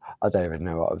 I don't even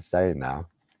know what I'm saying now.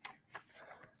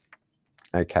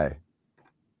 Okay.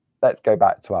 Let's go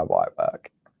back to our white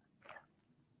work.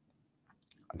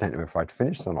 I don't know if I'd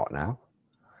finished or not now.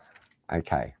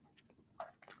 Okay.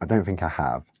 I don't think I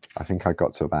have. I think I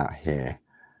got to about here.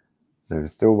 So we're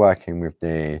still working with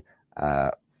the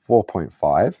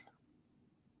 4.5,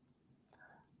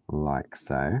 like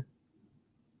so.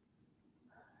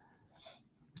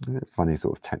 Isn't it funny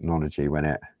sort of technology when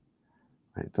it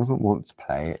doesn't want to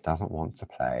play, it doesn't want to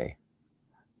play.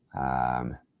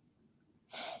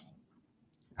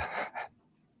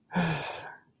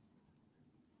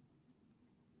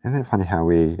 Isn't it funny how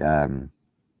we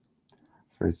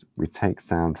suppose we take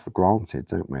sound for granted,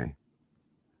 don't we?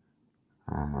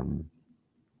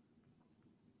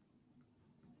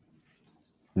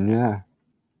 Yeah.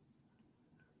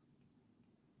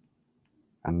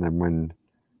 And then when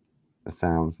the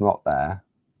sound's not there,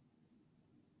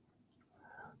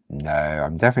 no,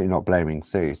 I'm definitely not blaming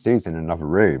Sue. Sue's in another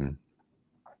room.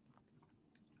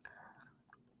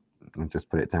 I'll just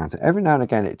put it down to every now and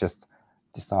again it just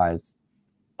decides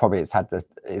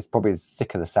it's probably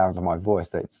sick of the sound of my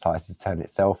voice, so it decides to turn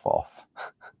itself off.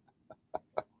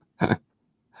 But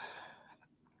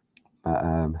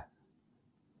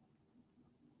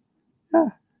yeah,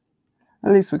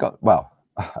 at least we got, well,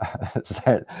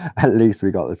 at least we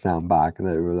got the sound back,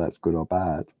 and that's good or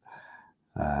bad.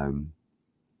 I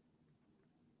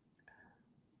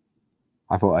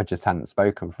thought I just hadn't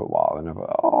spoken for a while, and I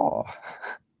thought, oh.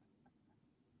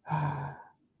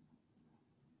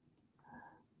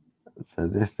 So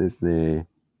this is so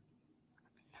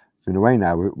in a way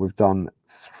now we've done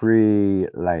 3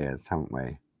 layers, haven't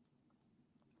we?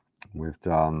 We've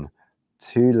done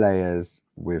 2 layers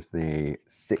with the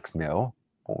 6mm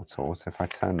mortar. So if I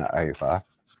turn that over,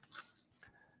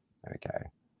 there we go.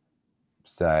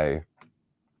 So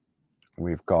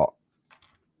we've got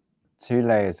 2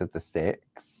 layers of the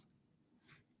 6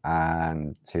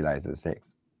 and 2 layers of the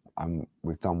 6.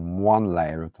 We've done 1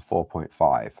 layer of the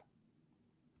 4.5.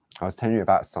 I was telling you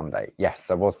about Sunday.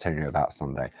 Yes, I was telling you about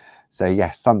Sunday. So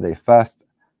yes, Sunday, first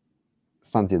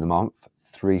Sunday of the month,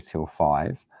 3 till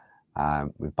 5,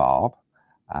 with Barb.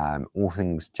 All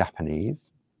things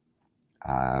Japanese.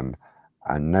 And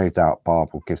no doubt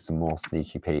Barb will give some more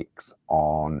sneaky peeks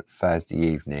on Thursday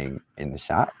evening in the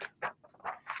shack.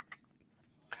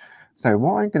 So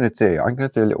what I'm going to do, I'm going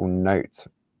to do a little note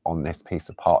on this piece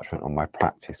of parchment on my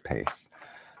practice piece.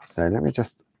 So let me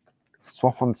just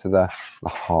swap onto the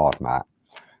hard mat.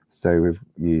 So we've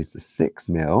used the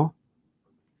 6mm.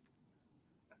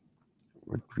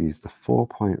 We've used the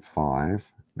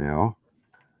 4.5mm.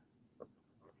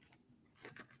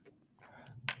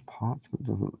 Parchment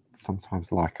doesn't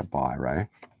sometimes like a biro.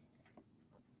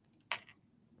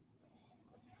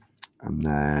 And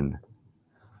then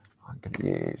I'm going to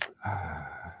use,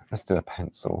 let's do a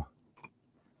pencil.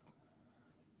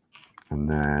 And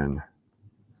then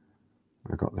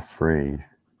we've got the 3mm.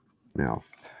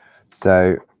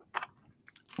 So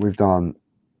we've done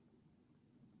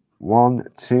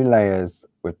 2 layers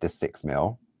with the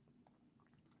 6mm.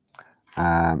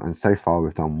 And so far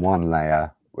we've done 1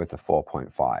 layer with the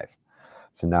 4.5.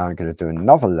 So now I'm going to do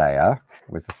another layer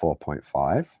with the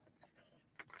 4.5.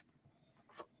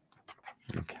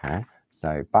 Okay,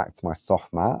 so back to my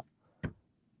soft mat,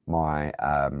 my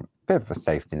bit of a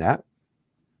safety net.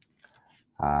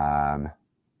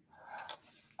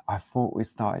 I thought we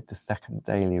started the second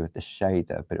daily with the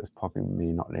shader, but it was probably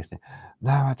me not listening.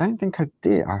 No, I don't think I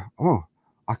did. I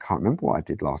can't remember what I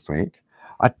did last week.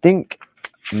 I think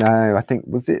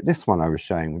was it this one I was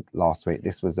showing last week?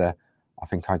 This was I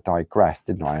think I digressed,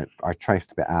 didn't I? I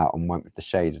traced a bit out and went with the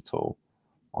shader tool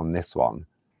on this one.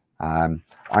 I'm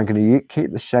going to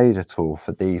keep the shader tool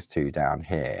for these 2 down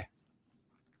here.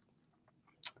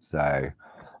 So,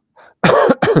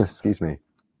 excuse me,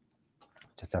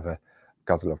 just have a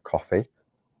guzzle of coffee.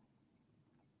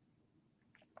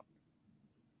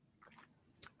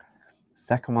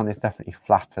 Second one is definitely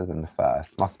flatter than the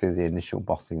first. Must be the initial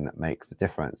bossing that makes the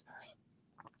difference.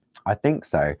 I think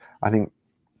so. I think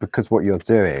because what you're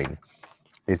doing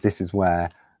is this is where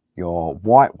your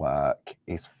white work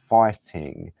is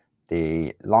fighting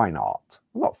the line art.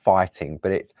 Not fighting,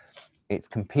 but it's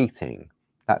competing.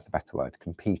 That's a better word,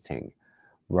 competing.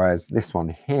 Whereas this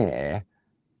one here,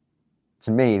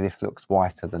 to me, this looks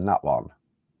whiter than that one.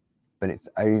 But it's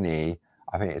only,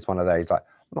 I think it's one of those, like,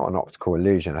 not an optical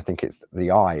illusion. I think it's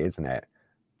the eye, isn't it?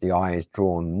 The eye is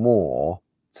drawn more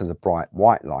to the bright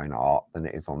white line art than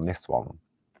it is on this one.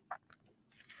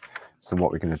 So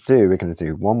what we're going to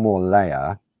do one more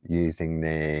layer using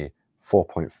the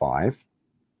 4.5.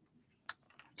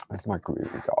 Where's my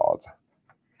Groovi guard?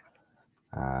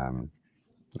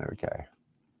 There we go.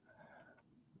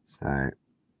 So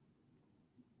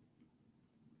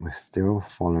we're still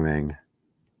following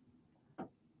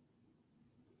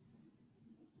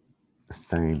the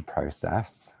same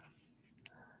process.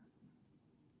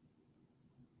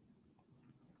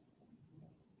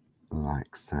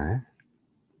 Like so.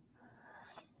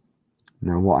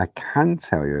 Now what I can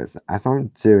tell you is, as I'm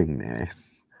doing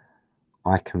this,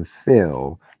 I can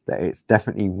feel that it's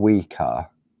definitely weaker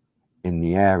in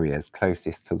the areas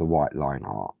closest to the white line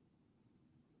art.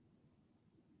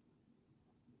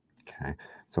 Okay,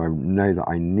 so I know that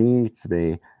I need to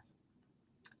be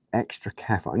extra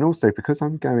careful, and also because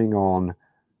I'm going on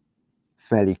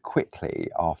fairly quickly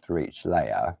after each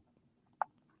layer,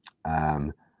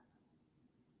 I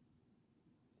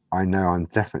know I'm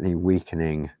definitely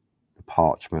weakening the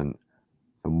parchment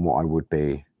than what I would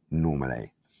be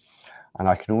normally. And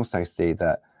I can also see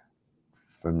that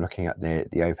from looking at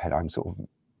the overhead, I'm sort of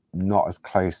not as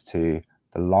close to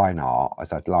the line art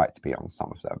as I'd like to be on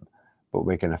some of them. But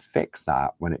we're going to fix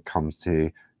that when it comes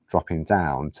to dropping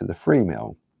down to the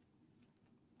 3mm.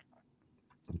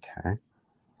 Okay.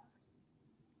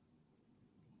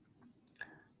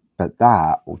 But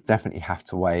that will definitely have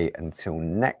to wait until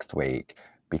next week,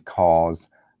 because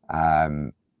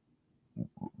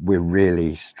we're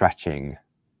really stretching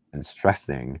and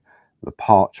stressing the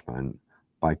parchment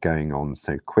by going on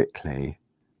so quickly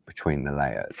between the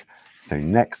layers. So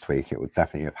next week it would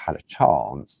definitely have had a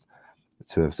chance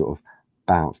to have sort of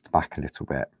bounced back a little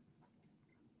bit.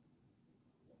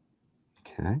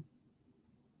 Okay.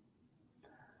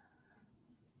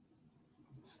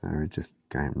 So we're just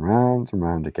going round and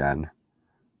round again,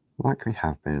 like we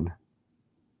have been,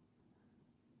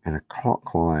 in a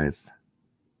clockwise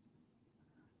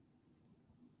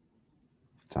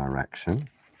direction.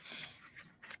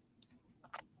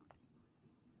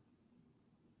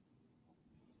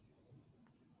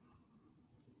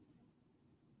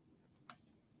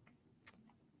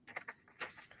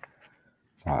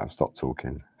 Sorry, I've stopped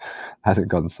talking. Hasn't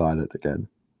gone silent again.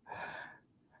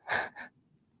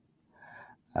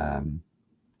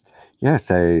 Yeah,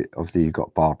 so obviously you've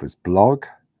got Barbara's blog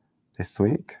this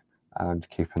week to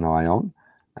keep an eye on,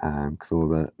 because all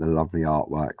the lovely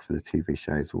artwork for the TV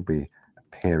shows will be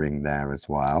appearing there as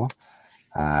well.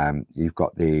 You've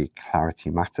got the Clarity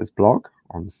Matters blog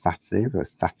on Saturday, the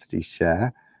Saturday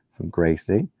share from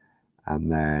Gracie,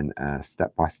 and then a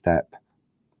step-by-step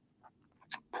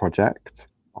project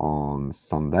on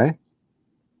Sunday.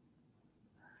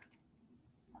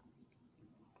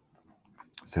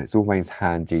 So it's always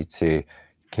handy to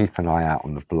keep an eye out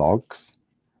on the blogs,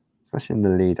 especially in the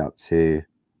lead up to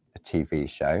a TV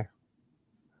show.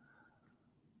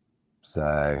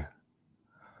 So,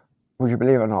 would you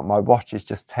believe it or not, my watch is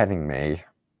just telling me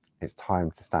it's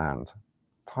time to stand.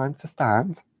 Time to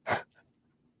stand? Hang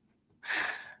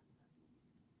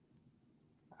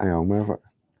on, am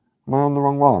I on the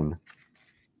wrong one?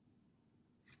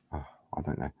 Oh, I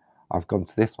don't know. I've gone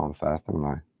to this one first, haven't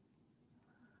I?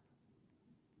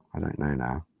 I don't know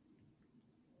now.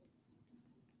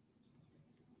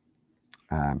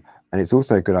 And it's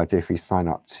also a good idea if you sign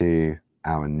up to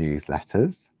our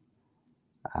newsletters.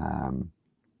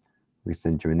 We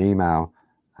send you an email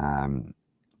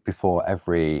before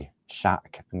every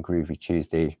Shack and Groovi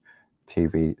Tuesday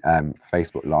TV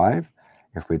Facebook Live.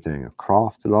 If we're doing a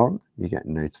craft along, you get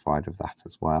notified of that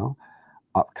as well.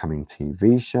 Upcoming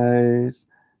TV shows,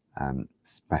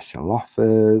 special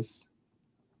offers.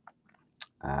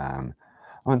 Oh,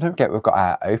 and don't forget, we've got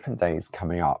our open days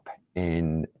coming up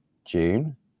in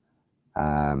June.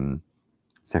 So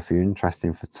if you're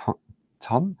interested for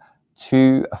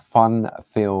 2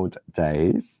 fun-filled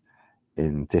days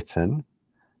in Ditton,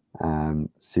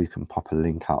 so you can pop a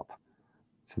link up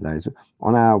to those.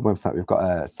 On our website, we've got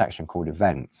a section called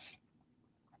events,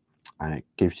 and it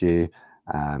gives you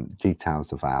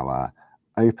details of our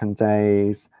open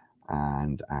days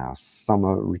and our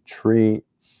summer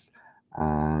retreats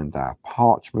and our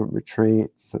parchment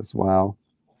retreats as well.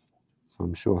 So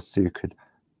I'm sure Sue could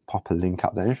pop a link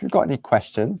up there. If you've got any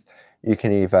questions, you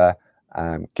can either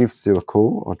give Sue a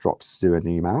call or drop Sue an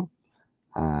email,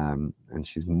 and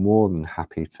she's more than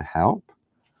happy to help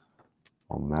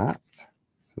on that.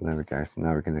 So there we go. So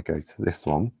now we're going to go to this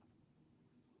one.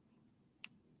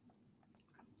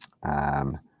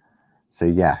 So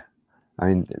yeah, I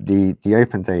mean the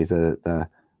open days are the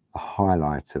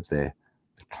highlight of the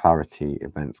Clarity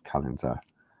events calendar,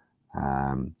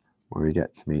 where we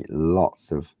get to meet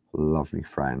lots of lovely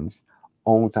friends,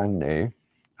 old and new,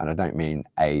 and I don't mean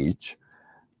age.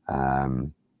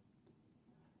 And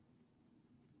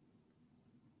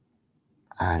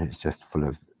it's just full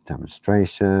of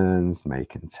demonstrations,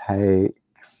 make and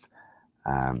takes,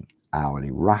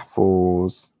 hourly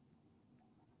raffles.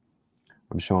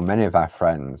 I'm sure many of our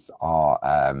friends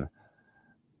are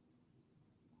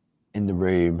in the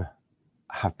room,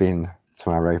 have been to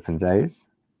our open days.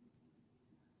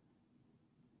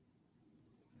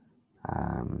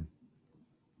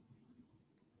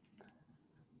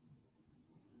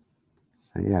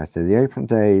 So yeah, so the open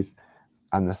days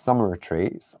and the summer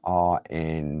retreats are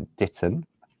in Ditton,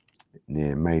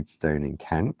 near Maidstone in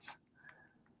Kent.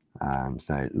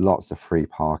 So lots of free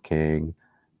parking.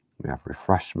 We have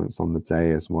refreshments on the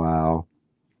day as well.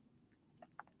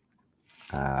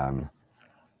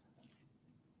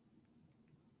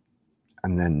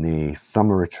 And then the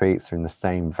summer retreats are in the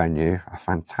same venue, a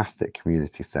fantastic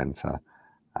community centre.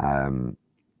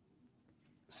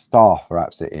 Staff are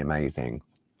absolutely amazing,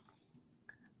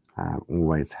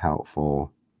 always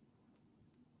helpful.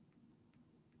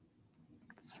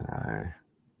 So,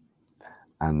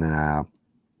 and then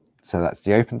so that's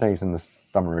the open days and the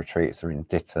summer retreats are in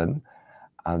Ditton,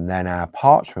 and then our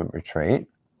parchment retreat,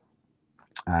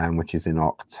 which is in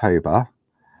October,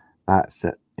 that's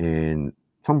in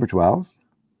Tunbridge Wells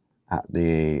at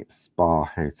the Spa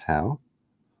Hotel.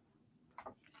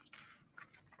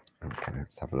 Okay,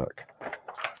 let's have a look.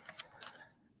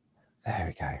 There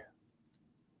we go.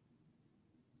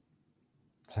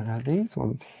 So now these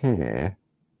ones here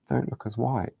don't look as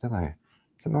white, do they?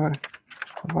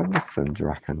 Have I missed them, do you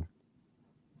reckon?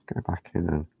 Let's go back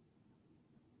in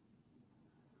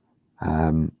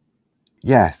and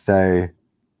yeah, so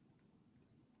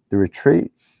the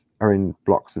retreats are in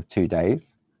blocks of 2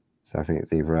 days. So I think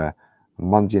it's either a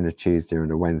Monday and a Tuesday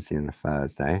and a Wednesday and a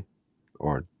Thursday,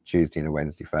 or a Tuesday and a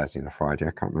Wednesday, Thursday and a Friday.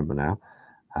 I can't remember now.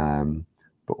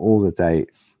 But all the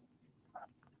dates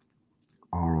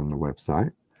are on the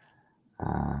website.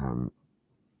 And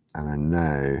I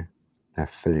know they're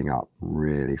filling up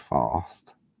really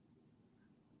fast.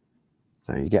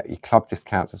 So you get your club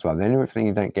discounts as well. The only thing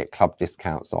you don't get club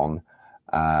discounts on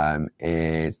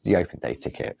is the open day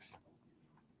tickets.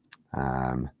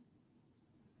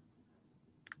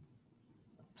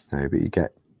 But you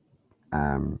get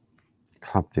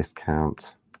club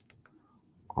discount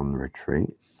on the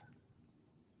retreats.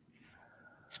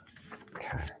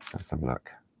 Okay, let's have a look.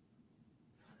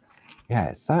 Yeah,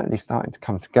 it's certainly starting to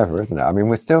come together, isn't it? I mean,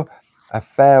 we're still a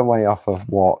fair way off of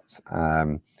what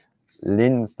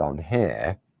Lynn's done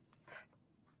here,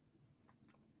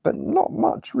 but not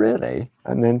much really.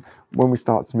 And then when we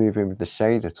start to move in with the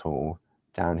shader tool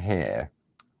down here,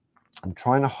 I'm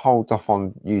trying to hold off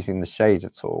on using the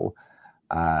shader tool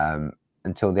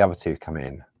until the other two come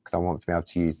in, because I want to be able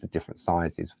to use the different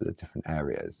sizes for the different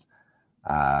areas.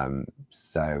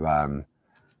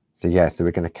 So yeah, so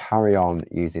we're going to carry on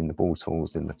using the ball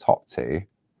tools in the top two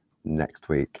next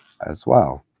week as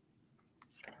well.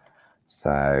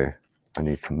 So I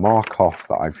need to mark off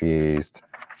that I've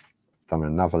done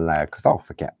another layer, because I'll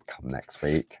forget come next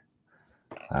week.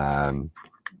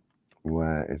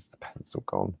 Where is the pencil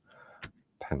gone?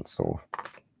 Pencil.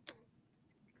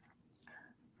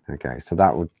 Okay, so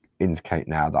that would indicate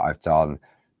now that I've done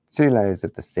 2 layers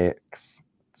of the 6,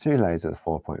 2 layers of the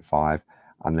 4.5,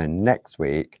 and then next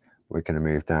week we're going to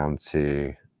move down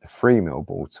to the 3mm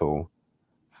ball tool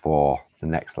for the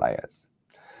next layers.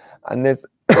 And there's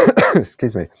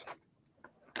excuse me,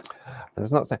 and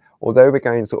it's not saying, although we're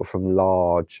going sort of from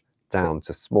large down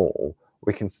to small,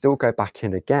 we can still go back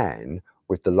in again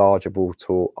with the larger ball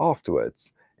tool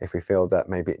afterwards if we feel that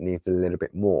maybe it needs a little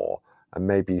bit more. And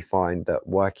maybe you find that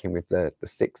working with the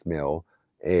 6mm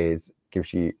is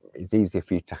easier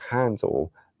for you to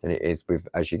handle than it is with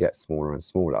as you get smaller and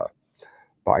smaller.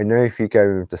 But I know if you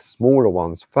go with the smaller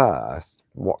ones first,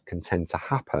 what can tend to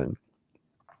happen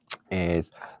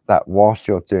is that whilst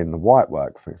you're doing the white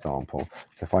work, for example,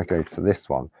 so if I go to this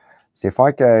one, so if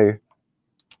I go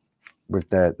with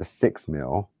the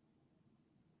 6mm,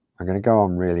 I'm going to go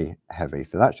on really heavy.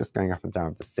 So that's just going up and down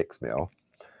with the 6mm.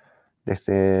 This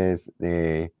is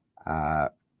the,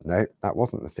 no, that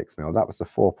wasn't the 6mm, that was the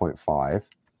 4.5.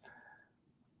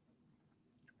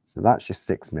 So that's your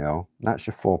 6mm, that's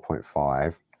your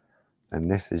 4.5,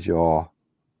 and this is your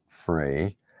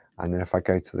 3. And then if I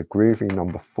go to the Groovi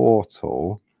number 4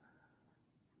 tool,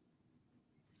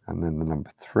 and then the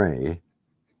number 3,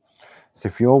 so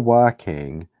if you're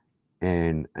working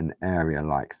in an area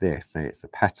like this, say it's a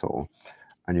petal,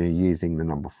 and you're using the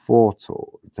number 4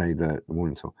 tool, say the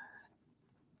warning tool,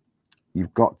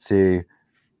 you've got to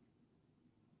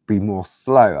be more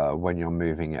slower when you're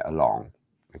moving it along.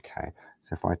 Okay,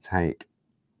 so if I take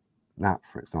that,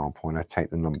 for example, and I take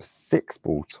the number 6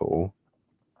 ball tool,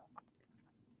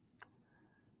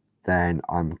 then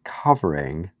I'm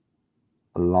covering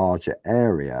a larger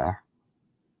area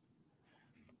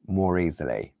more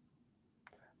easily.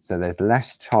 So there's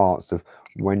less chance of,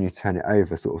 when you turn it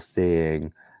over, sort of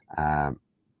seeing, I'm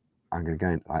going to go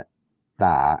in like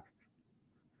that,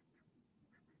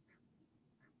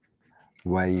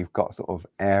 where you've got sort of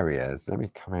areas. Let me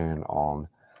come in on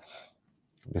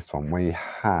this one, where you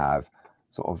have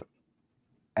sort of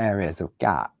areas of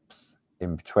gaps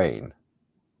in between,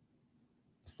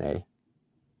 you see.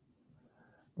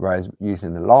 Whereas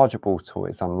using the larger ball tool,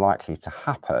 it's unlikely to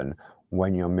happen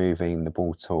when you're moving the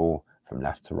ball tool from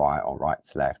left to right or right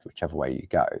to left, whichever way you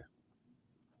go.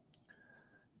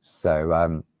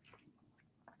 So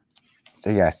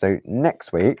yeah, so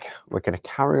next week we're going to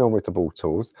carry on with the ball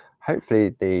tools. Hopefully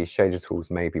the shader tools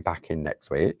may be back in next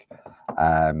week,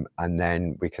 and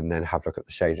then we can then have a look at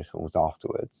the shader tools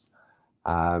afterwards.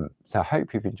 So I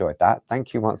hope you've enjoyed that.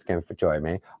 Thank you once again for joining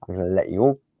me. I'm going to let you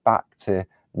all back to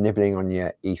nibbling on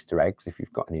your Easter eggs if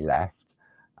you've got any left.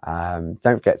 Don't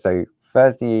forget, so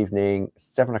Thursday evening,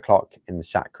 7 o'clock in the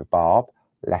Shack with Barb,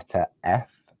 letter F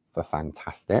for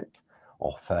fantastic,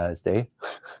 or Thursday.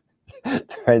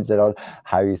 Depends on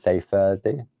how you say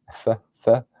Thursday.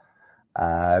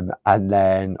 And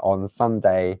then on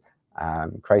Sunday,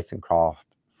 Create and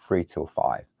Craft 3 till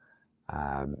 5.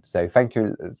 So thank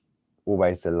you as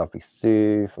always to lovely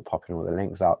Sue for popping all the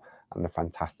links up, and the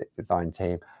fantastic design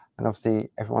team, and obviously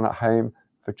everyone at home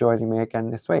for joining me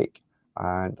again this week.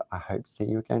 And I hope to see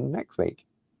you again next week.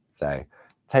 So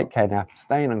take care now,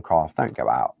 stay in and craft, don't go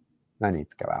out. No need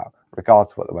to go out,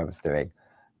 regardless of what the weather's doing.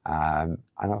 And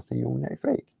I'll see you all next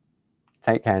week.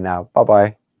 Take care now. Bye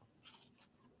bye.